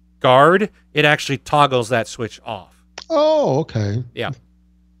guard, it actually toggles that switch off. Oh, okay. Yeah.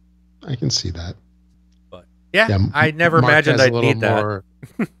 I can see that. But I never imagined I'd need that.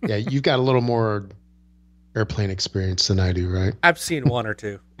 Yeah, you've got a little more airplane experience than I do, right? I've seen one or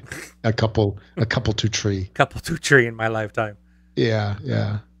two. a couple two tree in my lifetime.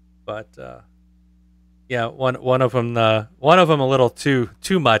 Yeah. But one of them a little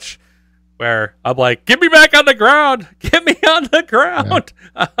too much, where I'm like, get me back on the ground, get me on the ground.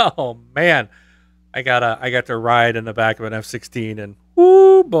 Yeah. Oh man, I got to ride in the back of an F-16, and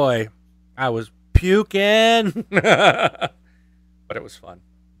whoo boy, I was puking. But it was fun.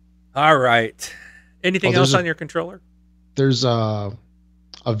 All right, anything else on your controller? There's a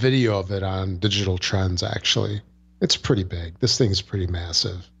video of it on Digital Trends. Actually, it's pretty big. This thing's pretty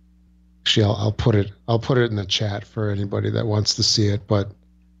massive. Actually, I'll put it in the chat for anybody that wants to see it. But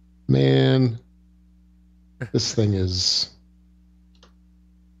man, this thing is.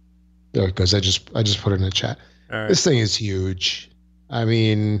 There it goes. I just put it in the chat. All right. This thing is huge. I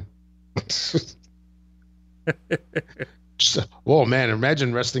mean, whoa, man!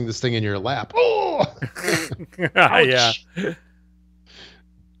 Imagine resting this thing in your lap. Oh, yeah.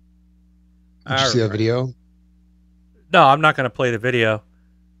 Did you see that video? No, I'm not going to play the video.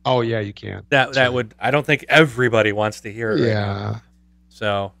 Oh yeah, you can. That would. I don't think everybody wants to hear it. Yeah. Right now.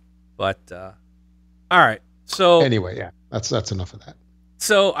 So, but all right. So Anyway, yeah, that's enough of that.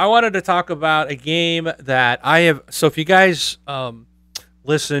 So I wanted to talk about a game that I have. So if you guys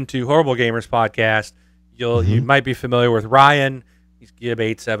listen to Horrible Gamers podcast, you might be familiar with Ryan. He's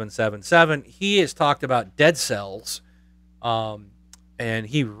Gib8777. He has talked about Dead Cells, and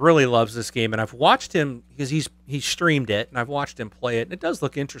he really loves this game. And I've watched him because he streamed it, and I've watched him play it, and it does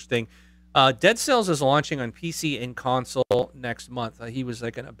look interesting. Dead Cells is launching on PC and console next month. He was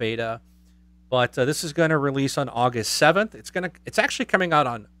like in a beta. But this is going to release on August 7th. It's actually coming out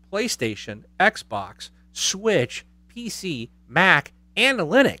on PlayStation, Xbox, Switch, PC, Mac, and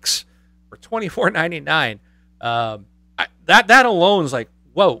Linux for $24.99. That alone is like,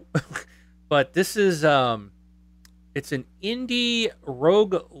 whoa. But this is it's an indie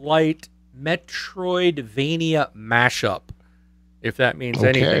roguelite Metroidvania mashup, if that means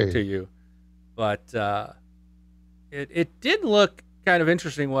anything to you. But it did look kind of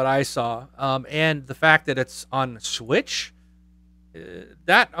interesting what I saw, and the fact that it's on Switch,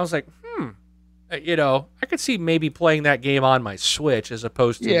 that I was like, I could see maybe playing that game on my Switch as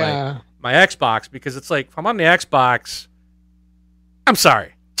opposed to my Xbox, because it's like, if I'm on the Xbox, I'm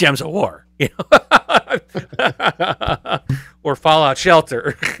sorry, Gems of War, or Fallout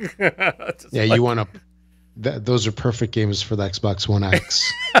Shelter. Yeah, like, you want to. Those are perfect games for the Xbox One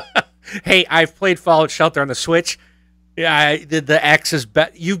X. Hey, I've played Fallout Shelter on the Switch. Yeah, the X is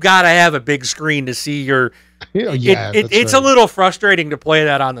you got to have a big screen to see your. It's right. A little frustrating to play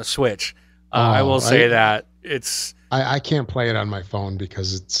that on the Switch. I will say that it's. I can't play it on my phone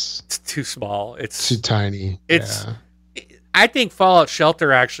because it's too small. It's too tiny. I think Fallout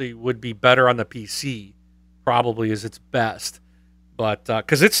Shelter actually would be better on the PC. Probably is its best, but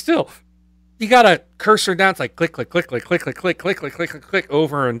because it's still, you got to cursor down. It's like click, click, click, click, click, click, click, click, click, click, click, click,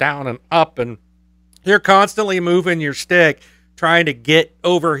 over and down and up and. You're constantly moving your stick, trying to get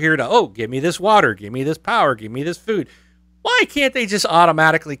over here to, give me this water, give me this power, give me this food. Why can't they just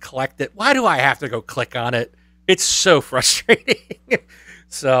automatically collect it? Why do I have to go click on it? It's so frustrating.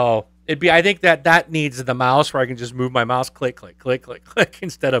 So I think that needs the mouse where I can just move my mouse, click, click, click, click, click,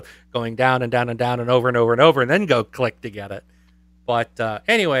 instead of going down and down and down and over and over and over and then go click to get it. But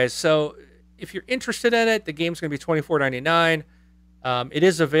anyways, so if you're interested in it, the game's going to be $24.99. It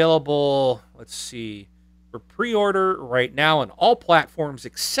is available, let's see, for pre-order right now on all platforms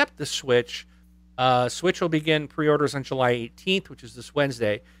except the Switch. Switch will begin pre-orders on July 18th, which is this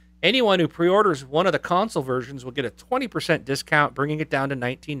Wednesday. Anyone who pre-orders one of the console versions will get a 20% discount, bringing it down to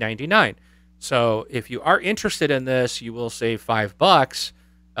 $19.99. So if you are interested in this, you will save $5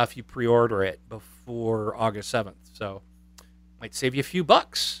 if you pre-order it before August 7th. So might save you a few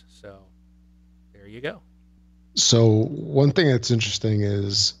bucks. So there you go. So one thing that's interesting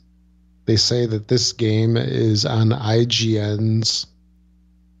is they say that this game is on IGN's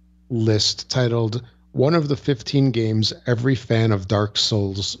list titled one of the 15 games every fan of Dark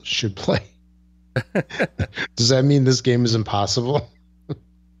Souls should play. Does that mean this game is impossible?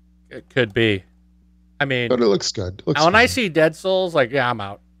 It could be. I mean, but it looks good. I see Dead Souls, like, yeah, I'm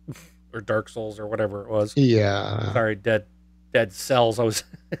out. Or Dark Souls or whatever it was. Yeah. Sorry, Dead Cells. I was,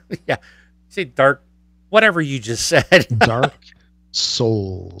 yeah. See, Dark. Whatever you just said. Dark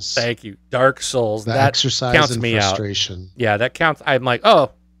Souls. Thank you. Dark Souls. The that exercise counts and me frustration. Out. Yeah, that counts. I'm like,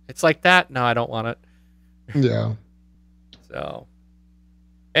 oh, it's like that? No, I don't want it. Yeah. So.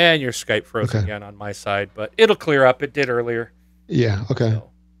 And your Skype froze again on my side, but it'll clear up. It did earlier. Yeah, okay.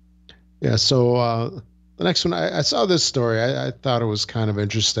 Yeah, so the next one, I saw this story. I thought it was kind of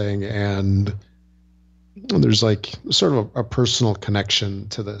interesting, and there's like sort of a personal connection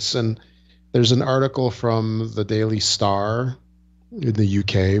to this. And there's an article from the Daily Star in the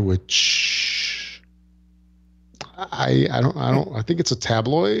UK, which I think it's a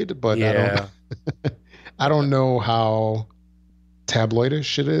tabloid, but yeah. I don't know how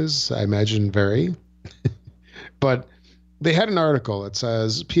tabloidish it is. I imagine very. But they had an article that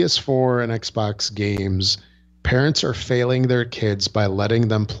says PS4 and Xbox games, parents are failing their kids by letting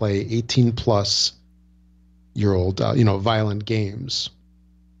them play 18 plus year old violent games.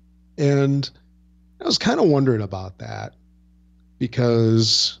 And I was kind of wondering about that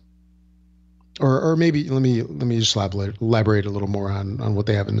because, or maybe let me just elaborate a little more on what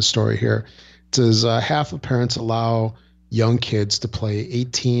they have in the story here. It says half of parents allow young kids to play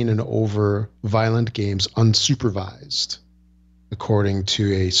 18 and over violent games unsupervised, according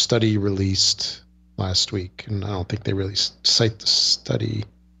to a study released last week. And I don't think they really cite the study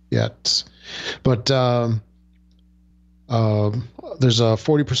yet, but there's a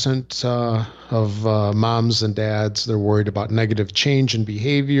 40% of moms and dads, they're worried about negative change in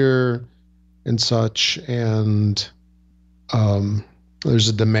behavior and such. And There's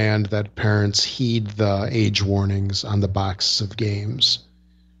a demand that parents heed the age warnings on the boxes of games.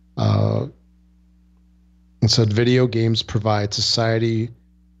 Uh, it said video games provide society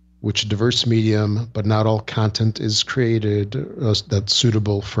which diverse medium, but not all content is created that's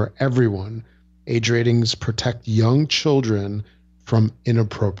suitable for everyone. Age ratings protect young children from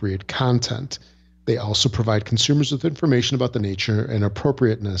inappropriate content. They also provide consumers with information about the nature and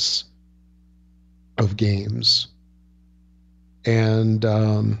appropriateness of games. And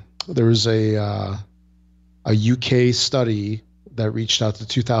there was a UK study that reached out to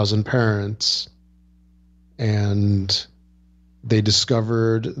 2,000 parents, and they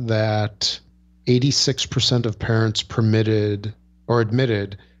discovered that 86% of parents permitted or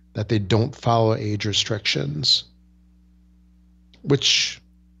admitted that they don't follow age restrictions, which,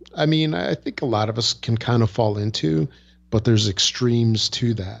 I mean, I think a lot of us can kind of fall into, but there's extremes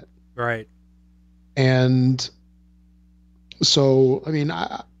to that. Right. And so, I mean,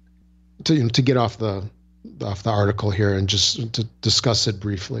 to get off the article here and just to discuss it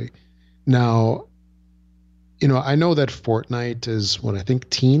briefly. Now, I know that Fortnite is what I think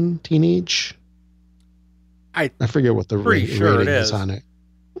teenage. I forget what the rating is on it.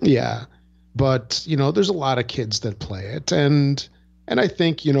 Yeah, but there's a lot of kids that play it, and I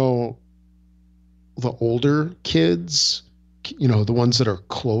think the older kids, the ones that are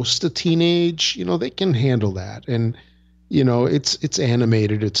close to teenage, they can handle that, and it's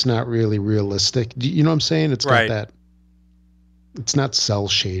animated. It's not really realistic. You know what I'm saying? It's got that. It's not cell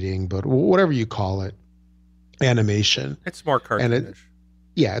shading, but whatever you call it, animation. It's more cartoonish.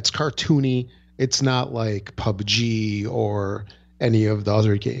 It's cartoony. It's not like PUBG or any of the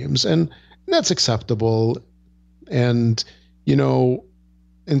other games, and that's acceptable. And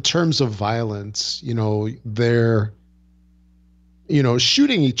in terms of violence, they're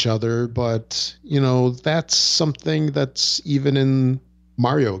shooting each other, but that's something that's even in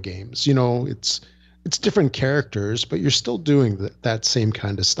Mario games. It's different characters, but you're still doing that same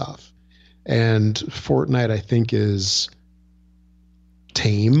kind of stuff. And Fortnite, I think, is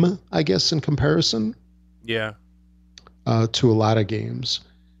tame, I guess, in comparison. Yeah. To a lot of games.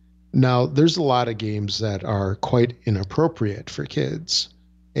 Now, there's a lot of games that are quite inappropriate for kids.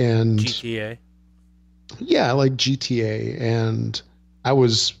 And GTA. Yeah, like GTA. And I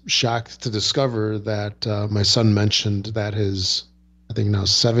was shocked to discover that my son mentioned that his, I think now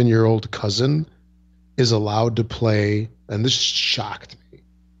 7-year-old cousin is allowed to play, and this shocked me.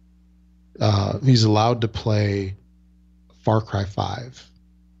 He's allowed to play Far Cry 5.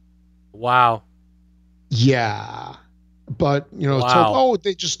 Wow. Yeah. But, it's like, oh,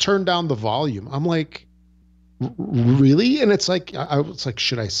 they just turned down the volume. I'm like, really? And it's like, I was like,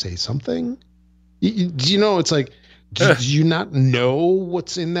 should I say something? It's like, do you not know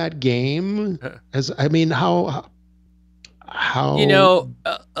what's in that game? How a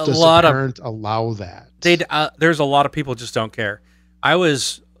does lot a parent allow that? There's a lot of people just don't care. I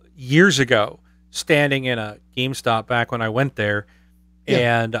was years ago standing in a GameStop back when I went there,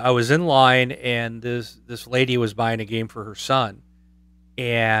 and I was in line, and this lady was buying a game for her son,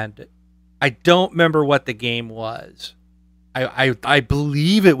 and I don't remember what the game was. I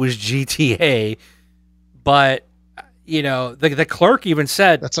believe it was GTA, but the clerk even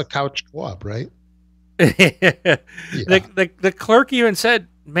said that's a couch co-op, right? The clerk even said,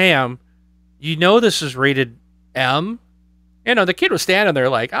 "Ma'am, this is rated M." The kid was standing there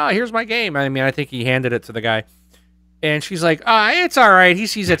like, "Oh, here's my game." I mean, I think he handed it to the guy. And she's like, it's all right. He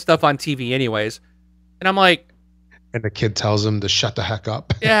sees that stuff on TV anyways. And I'm like... And the kid tells him to shut the heck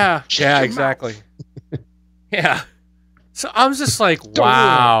up. Yeah, yeah, exactly. Yeah. So I was just like,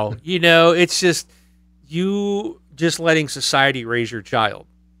 wow. It's just... You just letting society raise your child.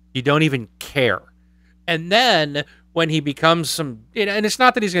 You don't even care. And then when he becomes and it's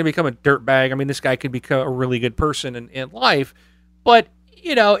not that he's going to become a dirtbag. I mean, this guy could become a really good person in life. But,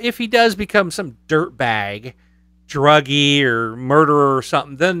 if he does become some dirtbag... druggie or murderer or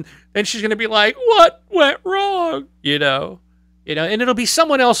something, then she's going to be like, what went wrong? And it'll be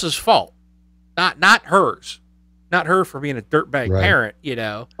someone else's fault, not hers, not her for being a dirtbag parent,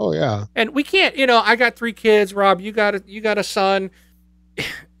 Oh yeah. And we can't, I got 3 kids, Rob, you got a son.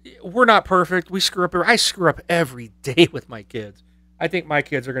 We're not perfect. We screw up. I screw up every day with my kids. I think my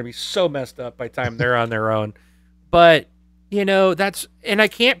kids are going to be so messed up by the time they're on their own, but that's, and I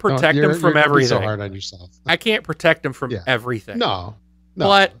can't protect them from everything. So hard on yourself. I can't protect them from everything. No.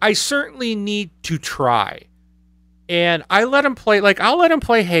 But I certainly need to try. And I let them play, I'll let them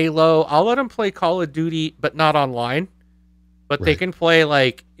play Halo. I'll let them play Call of Duty, but not online. But they can play,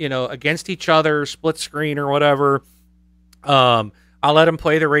 against each other, split screen or whatever. I'll let them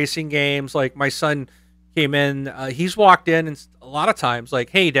play the racing games. Like, my son came in, he's walked in and lot of times, like,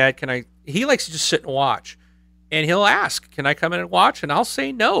 hey, Dad, can I? He likes to just sit and watch, and he'll ask, can I come in and watch? And I'll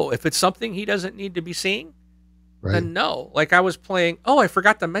say no. If it's something he doesn't need to be seeing, Right. then no. Like I was playing. Oh, I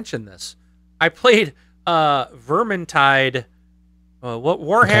forgot to mention this. I played Vermintide. What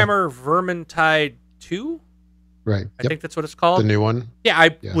Warhammer Vermintide 2? Right. I think that's what it's called. The new one. Yeah,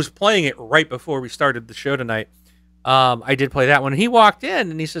 I was playing it right before we started the show tonight. I did play that one. And he walked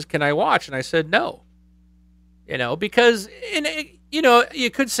in and he says, "Can I watch?" And I said, "No." Because you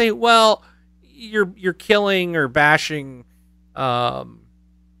could say, well, you're killing or bashing, what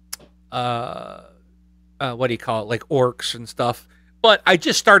do you call it, like orcs and stuff. But I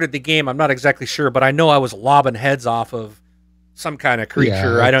just started the game. I'm not exactly sure, but I know I was lobbing heads off of some kind of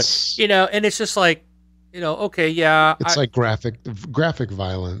creature. Yeah, I don't, and it's just like, okay, yeah. It's like graphic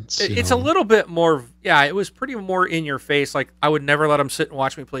violence. It's a little bit more, yeah, it was pretty more in your face. Like I would never let them sit and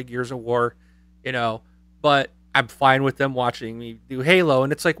watch me play Gears of War, but I'm fine with them watching me do Halo.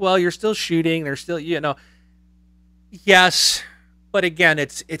 And it's like, well, you're still shooting. They're still, yes. But again,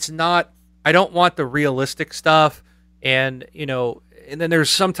 it's not, I don't want the realistic stuff. And, and then there's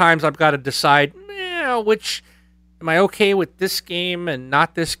sometimes I've got to decide, which, am I okay with this game and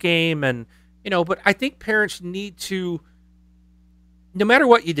not this game? And, but I think parents need to, no matter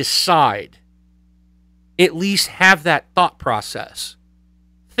what you decide, at least have that thought process.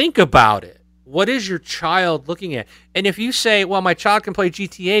 Think about it. What is your child looking at? And if you say, well, my child can play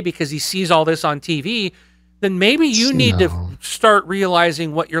GTA because he sees all this on TV, then maybe you need to start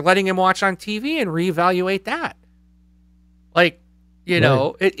realizing what you're letting him watch on TV and reevaluate that. Like,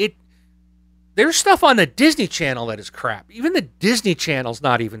 there's stuff on the Disney Channel that is crap. Even the Disney Channel's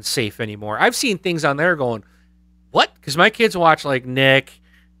not even safe anymore. I've seen things on there going, what? Because my kids watch like Nick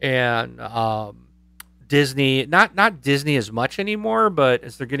and Disney. Not Disney as much anymore, but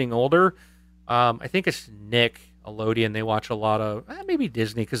as they're getting older, I think it's Nickelodeon. They watch a lot of, maybe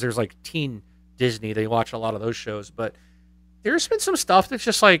Disney, because there's like Teen Disney. They watch a lot of those shows. But there's been some stuff that's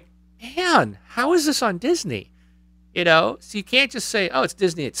just like, man, how is this on Disney? So you can't just say, oh, it's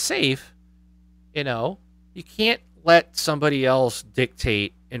Disney, it's safe. You can't let somebody else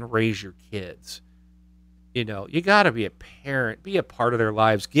dictate and raise your kids. You got to be a parent, be a part of their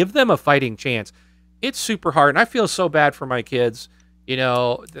lives, give them a fighting chance. It's super hard. And I feel so bad for my kids.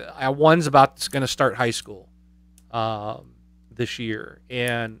 One's going to start high school this year.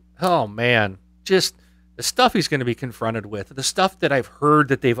 And, oh, man, just the stuff he's going to be confronted with, the stuff that I've heard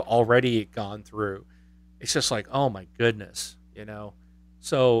that they've already gone through. It's just like, oh, my goodness,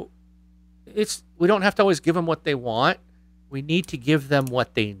 So we don't have to always give them what they want. We need to give them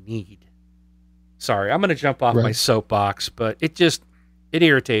what they need. Sorry, I'm going to jump off my soapbox, but it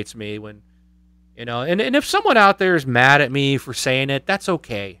irritates me when, and if someone out there is mad at me for saying it, that's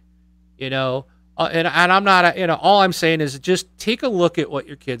okay. And I'm not, all I'm saying is just take a look at what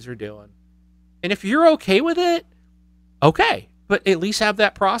your kids are doing. And if you're okay with it, okay. But at least have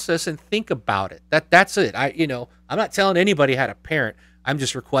that process and think about it. That's it. I'm not telling anybody how to parent. I'm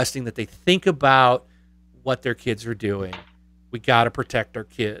just requesting that they think about what their kids are doing. We got to protect our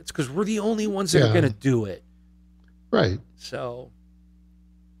kids because we're the only ones that are going to do it. Right. So.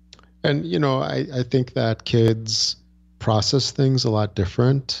 And, I think that kids process things a lot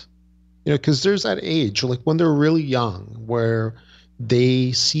different, because there's that age, like when they're really young, where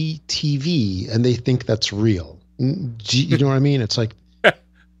they see TV and they think that's real. You know what I mean? It's like,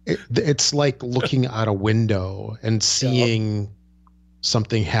 it's like looking out a window and seeing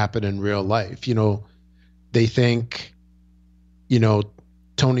something happen in real life. They think,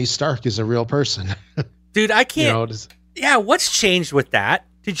 Tony Stark is a real person. Dude, I can't. What's changed with that?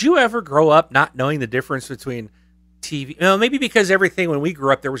 Did you ever grow up not knowing the difference between TV? Maybe because when we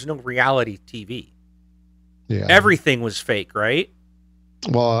grew up, there was no reality TV. Yeah. Everything was fake, right?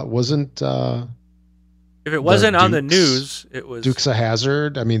 Well, it wasn't. If it wasn't on the news, it was Dukes of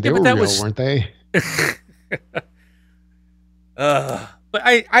Hazzard. I mean, they were real, weren't they? But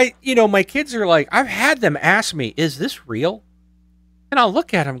I, my kids are like, I've had them ask me, "Is this real?" And I'll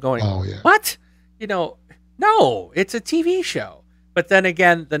look at them going, "Oh yeah, what?" No, it's a TV show. But then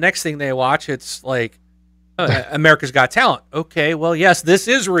again, the next thing they watch, it's like America's Got Talent. Okay, well, yes, this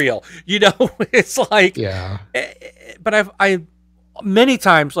is real. It's like, yeah. But I many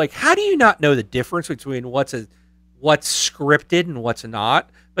times, like, how do you not know the difference between what's scripted and what's not?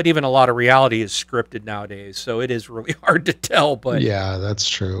 But even a lot of reality is scripted nowadays, so it is really hard to tell. But yeah, that's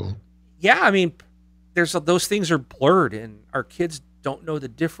true. Yeah, I mean, those things are blurred, and our kids don't know the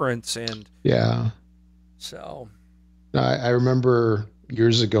difference. And yeah, so I remember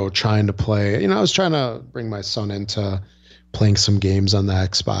years ago trying to play. I was trying to bring my son into playing some games on the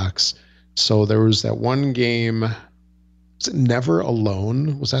Xbox. So there was that one game. Was it Never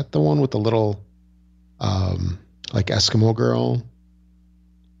Alone? Was that the one with the little like Eskimo girl?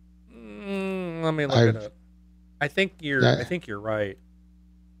 Let me look it I've up. I think yeah, you're right.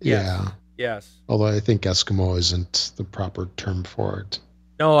 Yes. yeah. Yes. Although I think Eskimo isn't the proper term for it.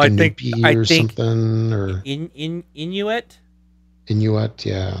 No, Inupi or something, or Inuit. Inuit,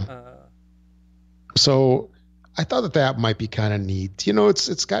 yeah. Uh, So I thought that that might be kind of neat.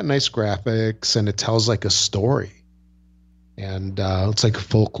 It's got nice graphics and it tells like a story, and it's like a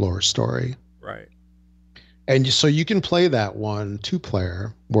folklore story. right. And so you can play that one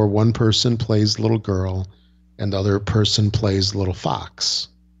two-player, where one person plays the little girl and the other person plays the little fox.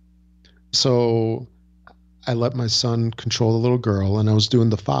 So I let my son control the little girl, and I was doing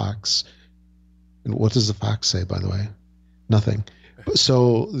the fox. And what does the fox say, by the way? Nothing.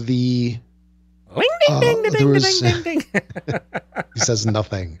 So Ding ding ding ding there ding was ding ding ding. he says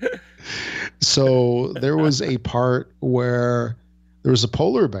nothing. So there was a part where there was a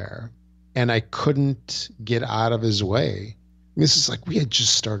polar bear, and I couldn't get out of his way. This is like we had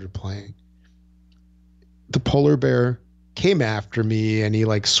just started playing. The polar bear came after me, and he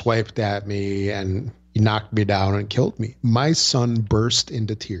like swiped at me, and he knocked me down and killed me. My son burst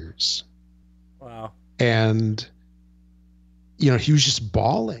into tears, Wow. and he was just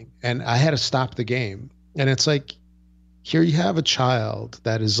bawling, and I had to stop the game. And it's like, here you have a child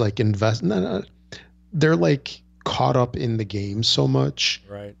that is like no, they're like caught up in the game so much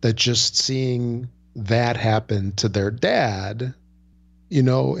Right. that just seeing that happen to their dad,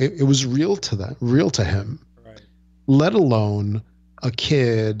 it was real to them, real to him, Right. let alone a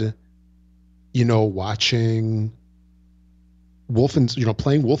kid, watching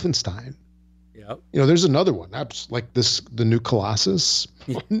playing Wolfenstein. Yep. There's another one. That's like the new Colossus.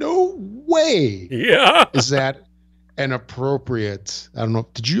 No way Yeah. is that an appropriate. I don't know.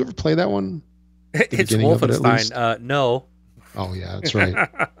 Did you ever play that one? The It's beginning of it, at least? Wolfenstein. No. Oh yeah, that's right.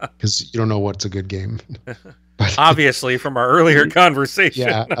 Because you don't know what's a good game. But Obviously, from our earlier conversation.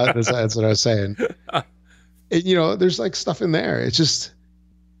 yeah, that's what I was saying. There's like stuff in there. It's just,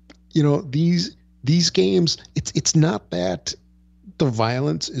 these games. It's not that the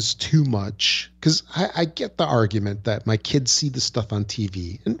violence is too much, because I get the argument that my kids see the stuff on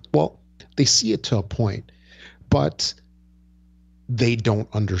TV, and well, they see it to a point, but they don't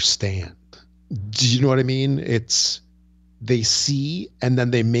understand. Do you know what I mean? They see and then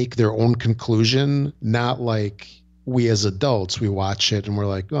they make their own conclusion, not like we as adults, we watch it and we're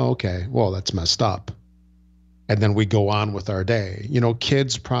like, oh, okay, well, that's messed up. And then we go on with our day.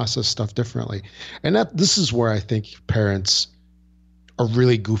 Kids process stuff differently. And this is where I think parents are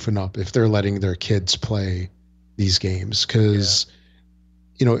really goofing up if they're letting their kids play these games, because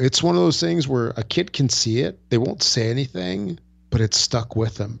it's one of those things where a kid can see it, they won't say anything, but it's stuck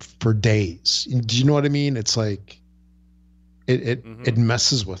with them for days. Do you know what I mean? It's like it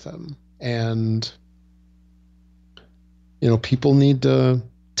messes with them, and people need to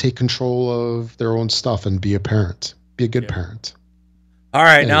take control of their own stuff and be a parent, be a good parent. All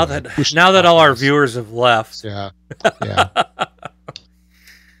right, anyway, now that all our viewers have left, yeah.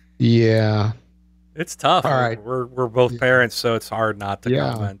 Yeah. It's tough. All right. We're both parents, so it's hard not to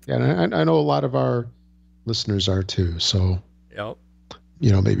comment. Yeah, and I know a lot of our listeners are too. So, yep.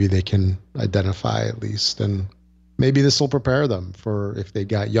 Maybe they can identify at least, and maybe this will prepare them for if they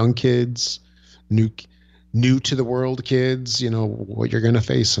got young kids, new to the world kids, what you're going to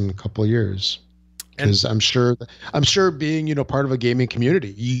face in a couple of years. Because I'm sure being, part of a gaming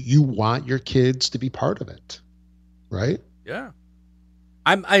community, you want your kids to be part of it, right? Yeah.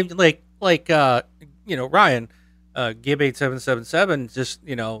 I'm like Ryan, Gib8777, just,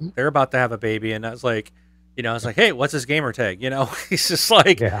 they're about to have a baby, and I was like, hey, what's his gamer tag? He's just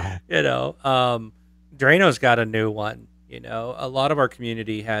like, Drano's got a new one. A lot of our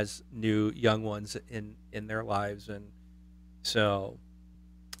community has new young ones in their lives, and so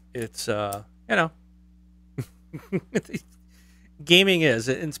it's gaming is,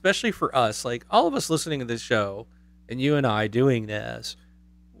 and especially for us, like all of us listening to this show, and you and I doing this,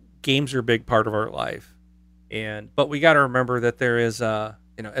 games are a big part of our life, but we got to remember that there is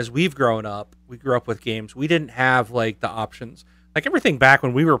as we've grown up, we grew up with games. We didn't have like the options, like everything back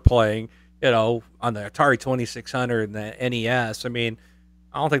when we were playing, on the Atari 2600 and the NES. I mean,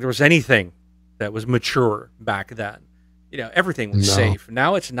 I don't think there was anything that was mature back then. Everything was safe.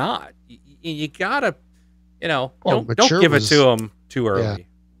 Now it's not. You gotta, don't give it to them too early. Yeah.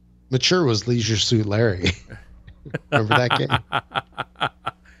 Mature was Leisure Suit Larry. Remember that game?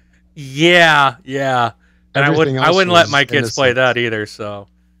 Yeah. And I wouldn't let my kids innocent. Play that either. So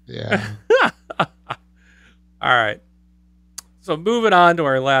yeah. All right. So moving on to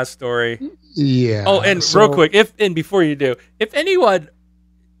our last story. Oh, Yeah. and real So quick, before you do, if anyone,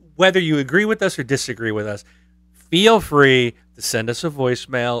 whether you agree with us or disagree with us, feel free to send us a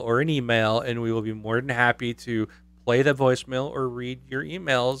voicemail or an email, and we will be more than happy to play the voicemail or read your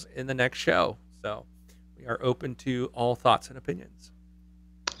emails in the next show. So we are open to all thoughts and opinions,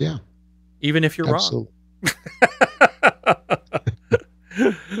 yeah, even if you're wrong. absolutely.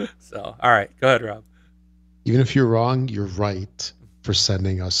 So, all right, go ahead, Rob. Even if you're wrong, you're right for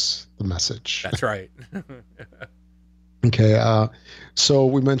sending us the message. That's right. Okay. So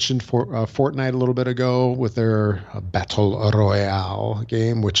we mentioned Fortnite a little bit ago with their Battle Royale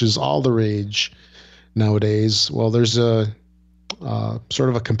game, which is all the rage nowadays. Well, there's a sort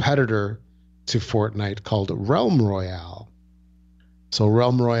of a competitor to Fortnite called Realm Royale. So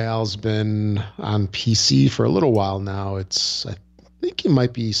Realm Royale's been on PC for a little while now. I think it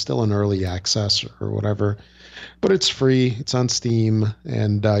might be still in early access or whatever, but it's free. It's on Steam,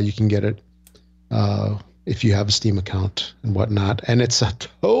 and you can get it if you have a Steam account and whatnot. And it's a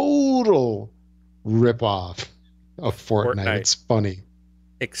total ripoff of Fortnite. Fortnite. It's funny.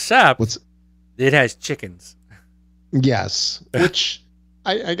 Except What's it has chickens. Yes, which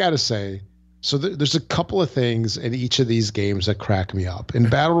I gotta say. So there's a couple of things in each of these games that crack me up. In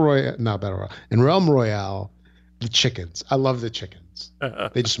Battle Royale, not Battle Royale, in Realm Royale, the chickens. I love the chickens.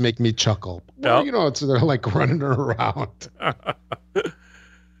 They just make me chuckle. Well, Yep. they're like running around.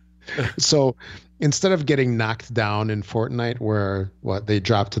 So instead of getting knocked down in Fortnite, where they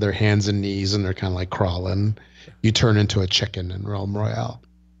drop to their hands and knees and they're kind of like crawling, you turn into a chicken in Realm Royale.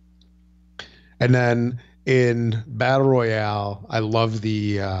 And then in Battle Royale, I love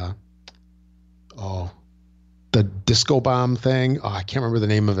the disco bomb thing. Oh, I can't remember the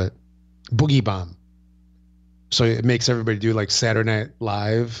name of it. Boogie bomb. So it makes everybody do like Saturday Night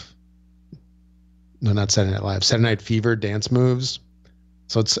Live. No, not Saturday Night Live. Saturday Night Fever dance moves.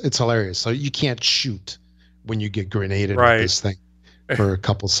 So it's hilarious. So you can't shoot when you get grenaded with Right. this thing for a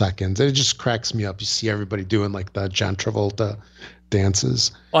couple seconds. It just cracks me up. You see everybody doing like the John Travolta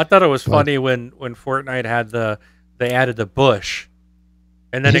dances. Well, I thought it was But funny when Fortnite had they added the bush,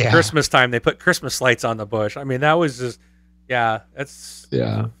 and then at yeah, Christmas time they put Christmas lights on the bush. I mean, that was just that's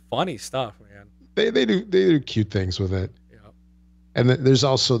yeah. funny stuff, man. They do cute things with it. Yeah. And there's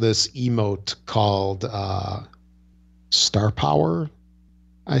also this emote called Star Power,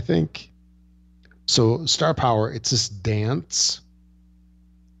 I think. So Star Power, it's this dance,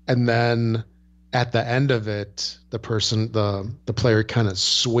 and then at the end of it, the player kind of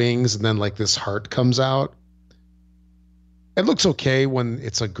swings, and then like this heart comes out. It looks okay when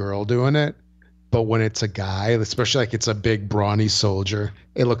it's a girl doing it, but when it's a guy, especially like it's a big brawny soldier,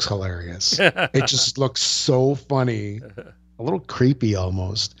 it looks hilarious. It just looks so funny, a little creepy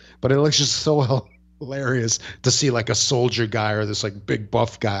almost, but it looks just so hilarious to see like a soldier guy or this like big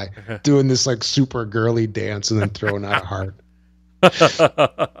buff guy doing this like super girly dance and then throwing out a heart.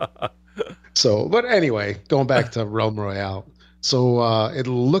 So, but anyway, going back to Realm Royale. So it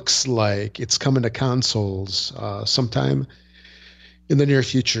looks like it's coming to consoles sometime in the near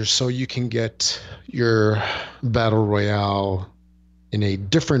future. So you can get your Battle Royale in a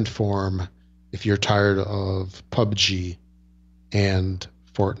different form if you're tired of PUBG and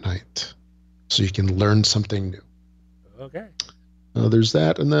Fortnite. So you can learn something new. Okay. There's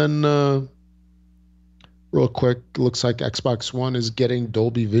that. And then real quick, looks like Xbox One is getting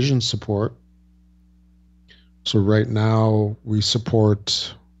Dolby Vision support. So right now we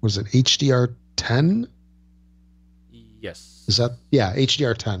support, was it HDR10? Yes. Is that, yeah,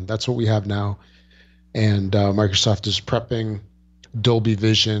 HDR10. That's what we have now. And Microsoft is prepping Dolby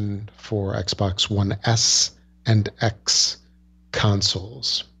Vision for Xbox One S and X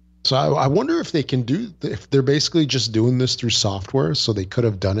consoles. So I wonder if if they're basically just doing this through software, so they could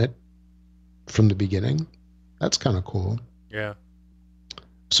have done it from the beginning. That's kind of cool. Yeah.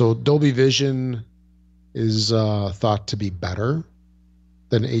 So Dolby Vision is thought to be better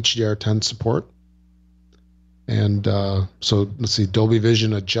than HDR10 support. And so let's see, Dolby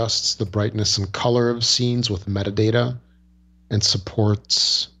Vision adjusts the brightness and color of scenes with metadata and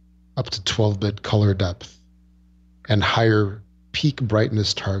supports up to 12-bit color depth and higher peak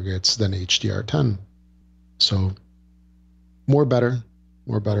brightness targets than HDR10. So more better.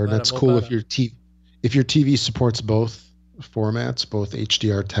 That's cool if your TV supports both formats, both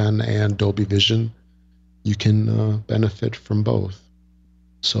HDR10 and Dolby Vision. You can benefit from both.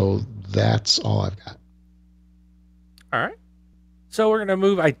 So that's all I've got. All right. So we're gonna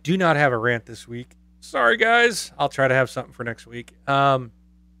move. I do not have a rant this week. Sorry, guys. I'll try to have something for next week. But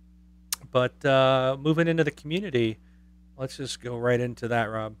moving into the community, let's just go right into that,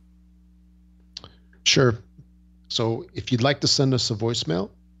 Rob. Sure. So if you'd like to send us a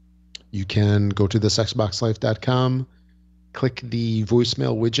voicemail, You can go to thisxboxlife.com, click the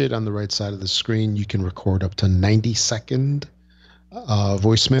voicemail widget on the right side of the screen. You can record up to 90-second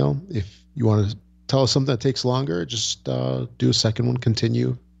voicemail. If you want to tell us something that takes longer, just do a second one,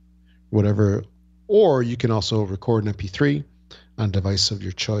 continue, whatever. Or you can also record an MP3 on a device of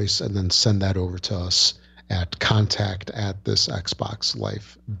your choice and then send that over to us at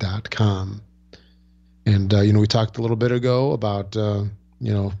contact@thisxboxlife.com. And, we talked a little bit ago about, if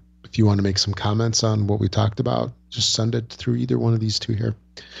you want to make some comments on what we talked about, just send it through either one of these two here.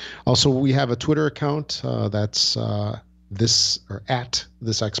 Also, we have a Twitter account that's at this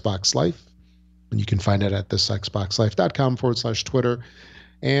Xbox Life. And you can find it at thisxboxlife.com/Twitter.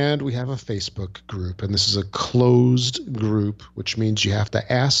 And we have a Facebook group. And this is a closed group, which means you have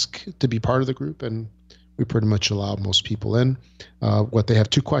to ask to be part of the group. And we pretty much allow most people in. They have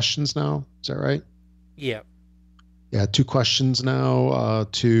 2 questions now. Is that right? Yeah. Yeah, 2 questions now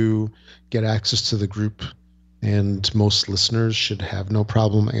to get access to the group. And most listeners should have no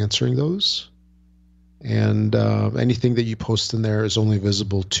problem answering those. And anything that you post in there is only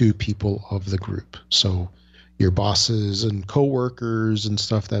visible to people of the group. So your bosses and coworkers and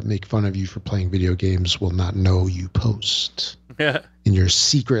stuff that make fun of you for playing video games will not know you post in your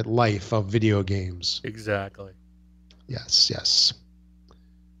secret life of video games. Exactly. Yes.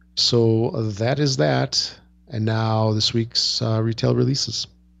 So that is that. And now this week's retail releases.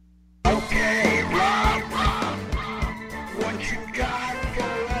 Okay, Rob, what you got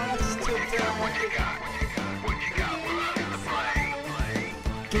for us today? What you got for us to play?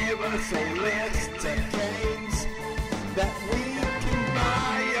 Give us a list of games that we can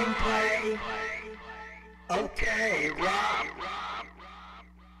buy and play. Okay, Rob.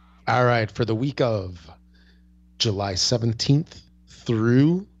 All right, for the week of July 17th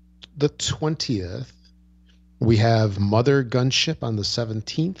through the 20th, we have Mother Gunship on the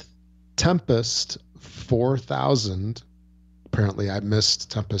 17th, Tempest 4000. Apparently, I missed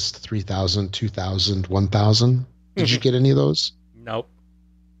Tempest 3000, 2000, 1000. Did you get any of those? Nope.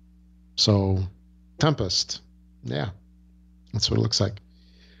 So, Tempest. Yeah, that's what it looks like.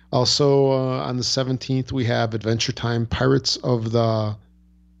 Also, on the 17th, we have Adventure Time Pirates of the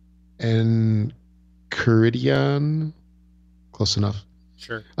Enchiridion. Close enough.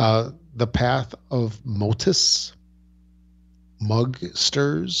 Sure. The Path of Motus,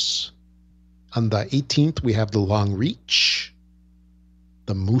 Mugsters. On the 18th, we have The Long Reach,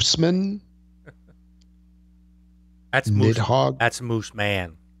 The Mooseman. That's Moose. Nidhogg. That's Moose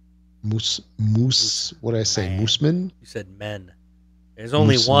Man. Moose. What did I say? Man. Mooseman? You said men. There's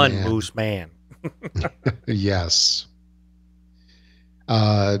only Moose one Man. Moose Man. Yes.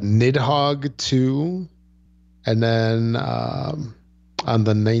 Nidhogg 2. And then on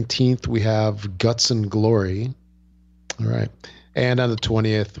the 19th, we have Guts and Glory. All right. And on the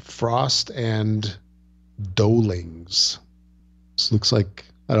 20th, Frost and Dolings. This looks like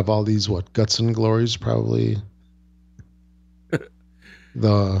out of all these, Guts and Glories probably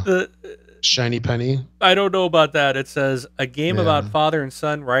the shiny penny. I don't know about that. It says a game about father and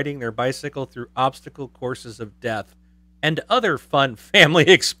son riding their bicycle through obstacle courses of death and other fun family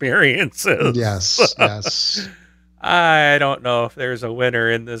experiences. Yes. I don't know if there's a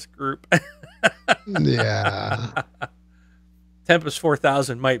winner in this group. Yeah. Tempest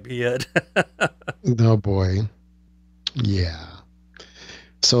 4000 might be it. Oh boy. Yeah.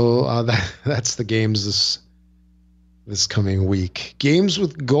 So that's the games this coming week. Games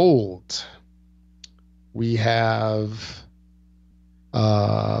with gold. We have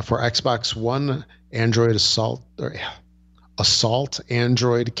for Xbox One, Assault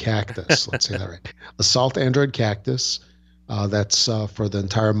Android Cactus. Let's say that right. Assault Android Cactus. That's for the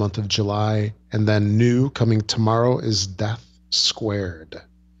entire month of July. And then new coming tomorrow is Death Squared.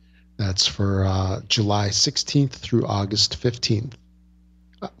 That's for July 16th through August 15th.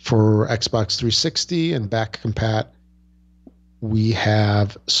 For Xbox 360 and back compat, we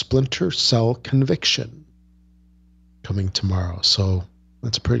have Splinter Cell Conviction coming tomorrow. So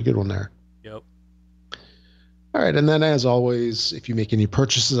that's a pretty good one there. Yep. All right. And then as always, if you make any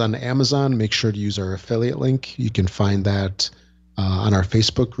purchases on Amazon, make sure to use our affiliate link. You can find that on our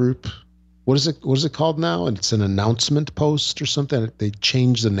Facebook group. What is it called now? And it's an announcement post or something. They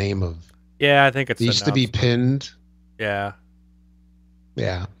changed the name of. Yeah, I think it's. It used to be pinned. Yeah.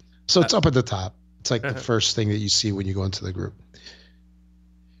 Yeah. So it's up at the top. It's like the first thing that you see when you go into the group.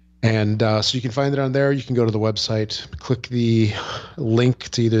 And so you can find it on there. You can go to the website, click the link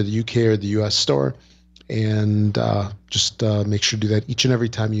to either the UK or the US store, and just make sure to do that each and every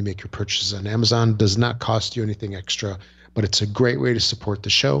time you make your purchases on Amazon. It does not cost you anything extra, but it's a great way to support the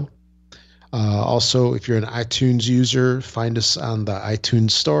show. Also, if you're an iTunes user, find us on the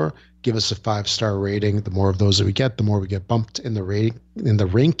iTunes store give us a 5-star rating. The more of those that we get, the more we get bumped in the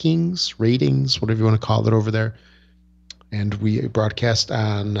rankings, whatever you want to call it over there. And we broadcast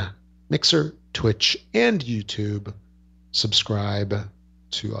on Mixer, Twitch, and YouTube. Subscribe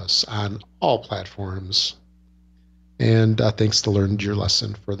to us on all platforms. And thanks to Learned Your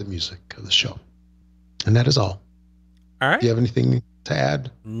Lesson for the music of the show. And that is all. All right. Do you have anything to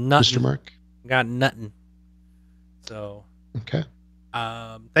add, Nothing. Mr. Mark? Got nothing. So, okay.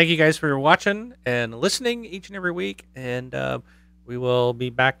 Thank you guys for watching and listening each and every week. And we will be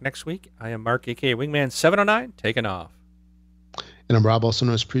back next week. I am Mark, aka Wingman709, taking off. And I'm Rob, also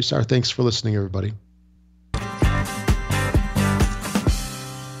known as Prestar. Thanks for listening, everybody.